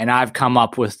 and I've come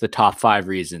up with the top 5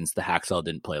 reasons the Hacksaw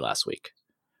didn't play last week.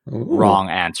 Ooh. Wrong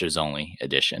answers only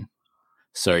edition.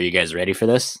 So are you guys ready for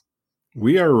this?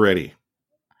 We are ready.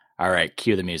 All right,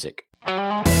 cue the music.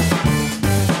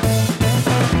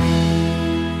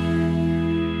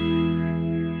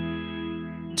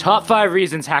 Top 5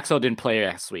 reasons Hacksaw didn't play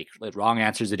last week. Wrong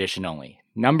answers edition only.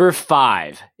 Number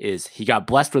 5 is he got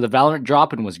blessed with a Valorant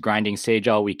drop and was grinding Sage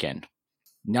all weekend.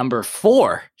 Number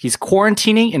 4, he's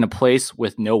quarantining in a place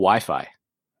with no Wi-Fi.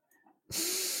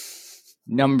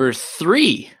 Number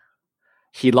 3,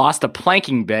 he lost a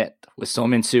planking bet with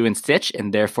Sominsu and Stitch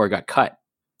and therefore got cut.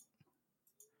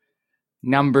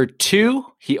 Number 2,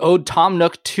 he owed Tom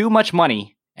Nook too much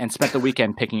money and spent the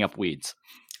weekend picking up weeds.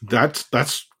 That's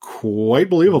quite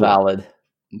believable. Valid.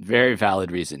 Very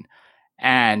valid reason.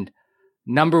 And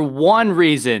number 1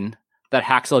 reason that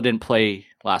Hacksaw didn't play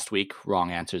last week,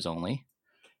 wrong answers only.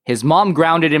 His mom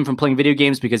grounded him from playing video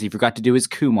games because he forgot to do his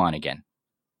Kumon again.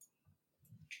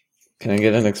 Can I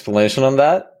get an explanation on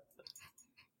that?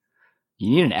 You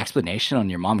need an explanation on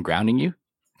your mom grounding you?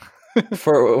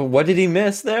 For what did he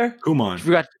miss there? Kumon. You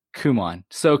forgot Kumon.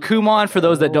 So Kumon, for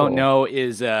those that don't know,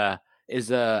 is I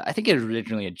think it was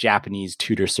originally a Japanese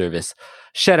tutor service.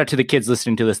 Shout out to the kids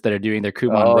listening to this that are doing their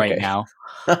Kumon right now.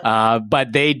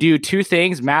 But they do 2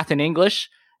 things, math and English,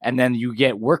 and then you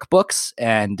get workbooks.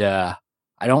 And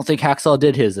I don't think Haxel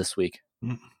did his this week.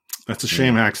 That's a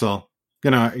shame, Axel.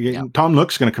 Tom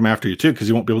Nook's going to come after you too because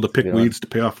you won't be able to pick weeds to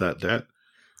pay off that debt.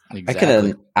 Exactly. I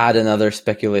can add another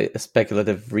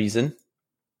speculative reason.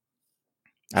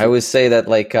 I always say that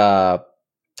Haxel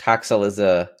is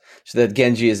that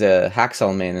Genji is a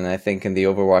Haxel main, and I think in the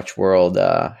Overwatch world,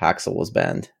 Haxel was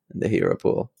banned in the hero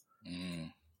pool.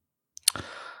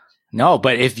 No,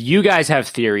 but if you guys have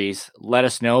theories, let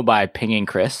us know by pinging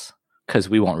Chris, because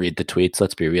we won't read the tweets.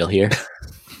 Let's be real here.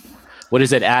 What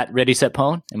is it at Ready Set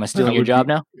Pwn? Am I stealing your job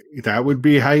now? That would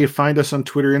be how you find us on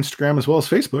Twitter, Instagram, as well as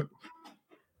Facebook.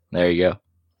 There you go.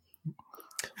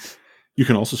 You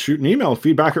can also shoot an email,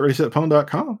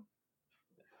 feedback@readysetpwn.com.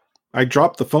 I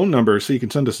dropped the phone number so you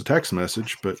can send us a text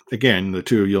message, but again, the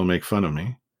two of you'll make fun of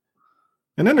me.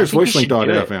 And then there's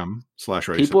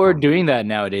voicelink.fm/readysetpwn. People are doing that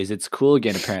nowadays. It's cool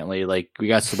again, apparently. Like, we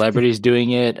got celebrities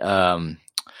doing it.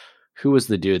 Who was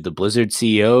the dude? The Blizzard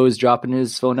CEO is dropping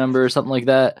his phone number or something like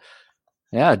that.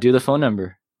 Yeah, do the phone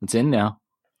number. It's in now.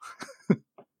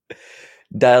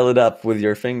 Dial it up with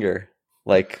your finger.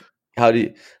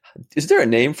 Is there a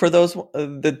name for those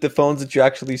the phones that you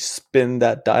actually spin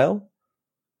that dial?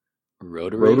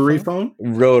 Rotary phone?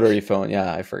 Rotary phone.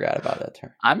 Yeah, I forgot about that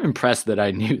term. I'm impressed that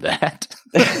I knew that.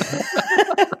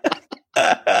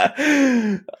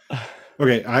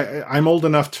 Okay, I'm old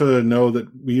enough to know that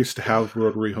we used to have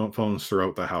rotary phones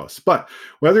throughout the house. But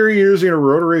whether you're using a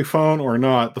rotary phone or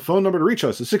not, the phone number to reach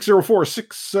us is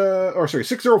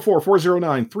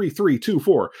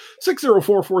 604-409-3324,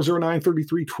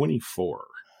 604-409-3324.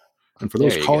 And for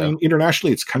those calling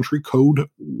internationally, it's country code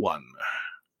 1.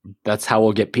 That's how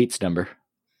we'll get Pete's number.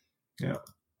 Yeah.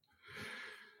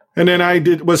 And then I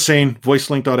was saying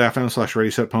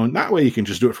voicelink.fm/readysetpwn. That way you can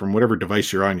just do it from whatever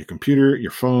device you're on, your computer,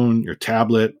 your phone, your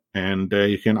tablet, and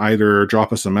you can either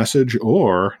drop us a message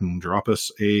or drop us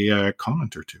a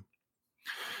comment or two.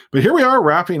 But here we are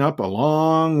wrapping up a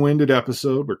long-winded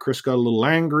episode where Chris got a little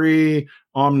angry,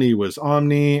 Omni was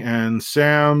Omni, and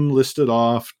Sam listed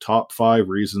off top 5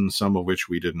 reasons, some of which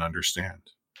we didn't understand.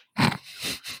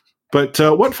 But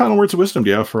what final words of wisdom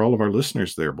do you have for all of our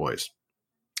listeners there, boys?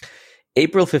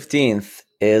 April 15th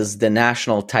is the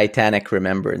National Titanic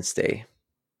Remembrance Day.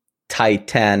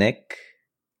 Titanic.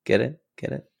 Get it?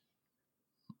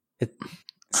 It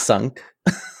sunk.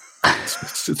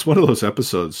 It's one of those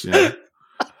episodes, yeah.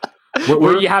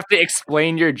 Where you have to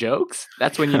explain your jokes?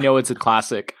 That's when you know it's a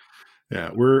classic.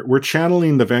 Yeah, we're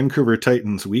channeling the Vancouver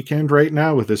Titans weekend right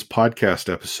now with this podcast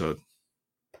episode.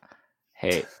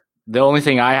 Hey, the only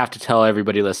thing I have to tell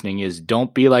everybody listening is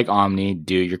don't be like Omni,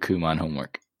 do your Kumon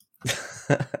homework.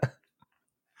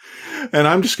 And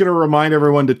I'm just going to remind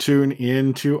everyone to tune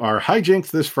in to our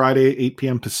hijinks this Friday, 8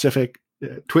 p.m. Pacific,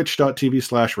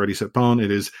 twitch.tv/readysetpwn. It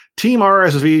is Team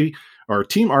RSV, or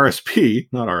Team RSP,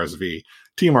 not RSV,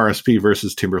 Team RSP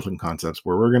versus Timberland Concepts,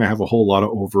 where we're going to have a whole lot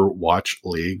of Overwatch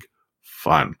League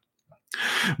fun.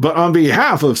 But on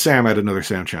behalf of Sam at Another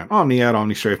Sam Chan, Omni at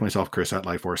OmniStrafe, myself, Chris at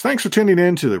Life Force, thanks for tuning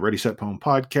in to the Ready Set Pwn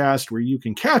podcast, where you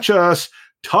can catch us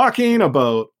talking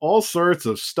about all sorts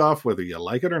of stuff, whether you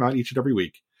like it or not, each and every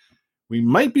week. We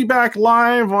might be back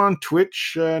live on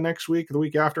Twitch next week, the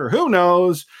week after, who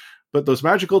knows? But those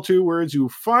magical 2 words you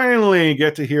finally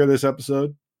get to hear this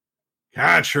episode: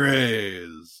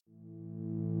 catchphrase.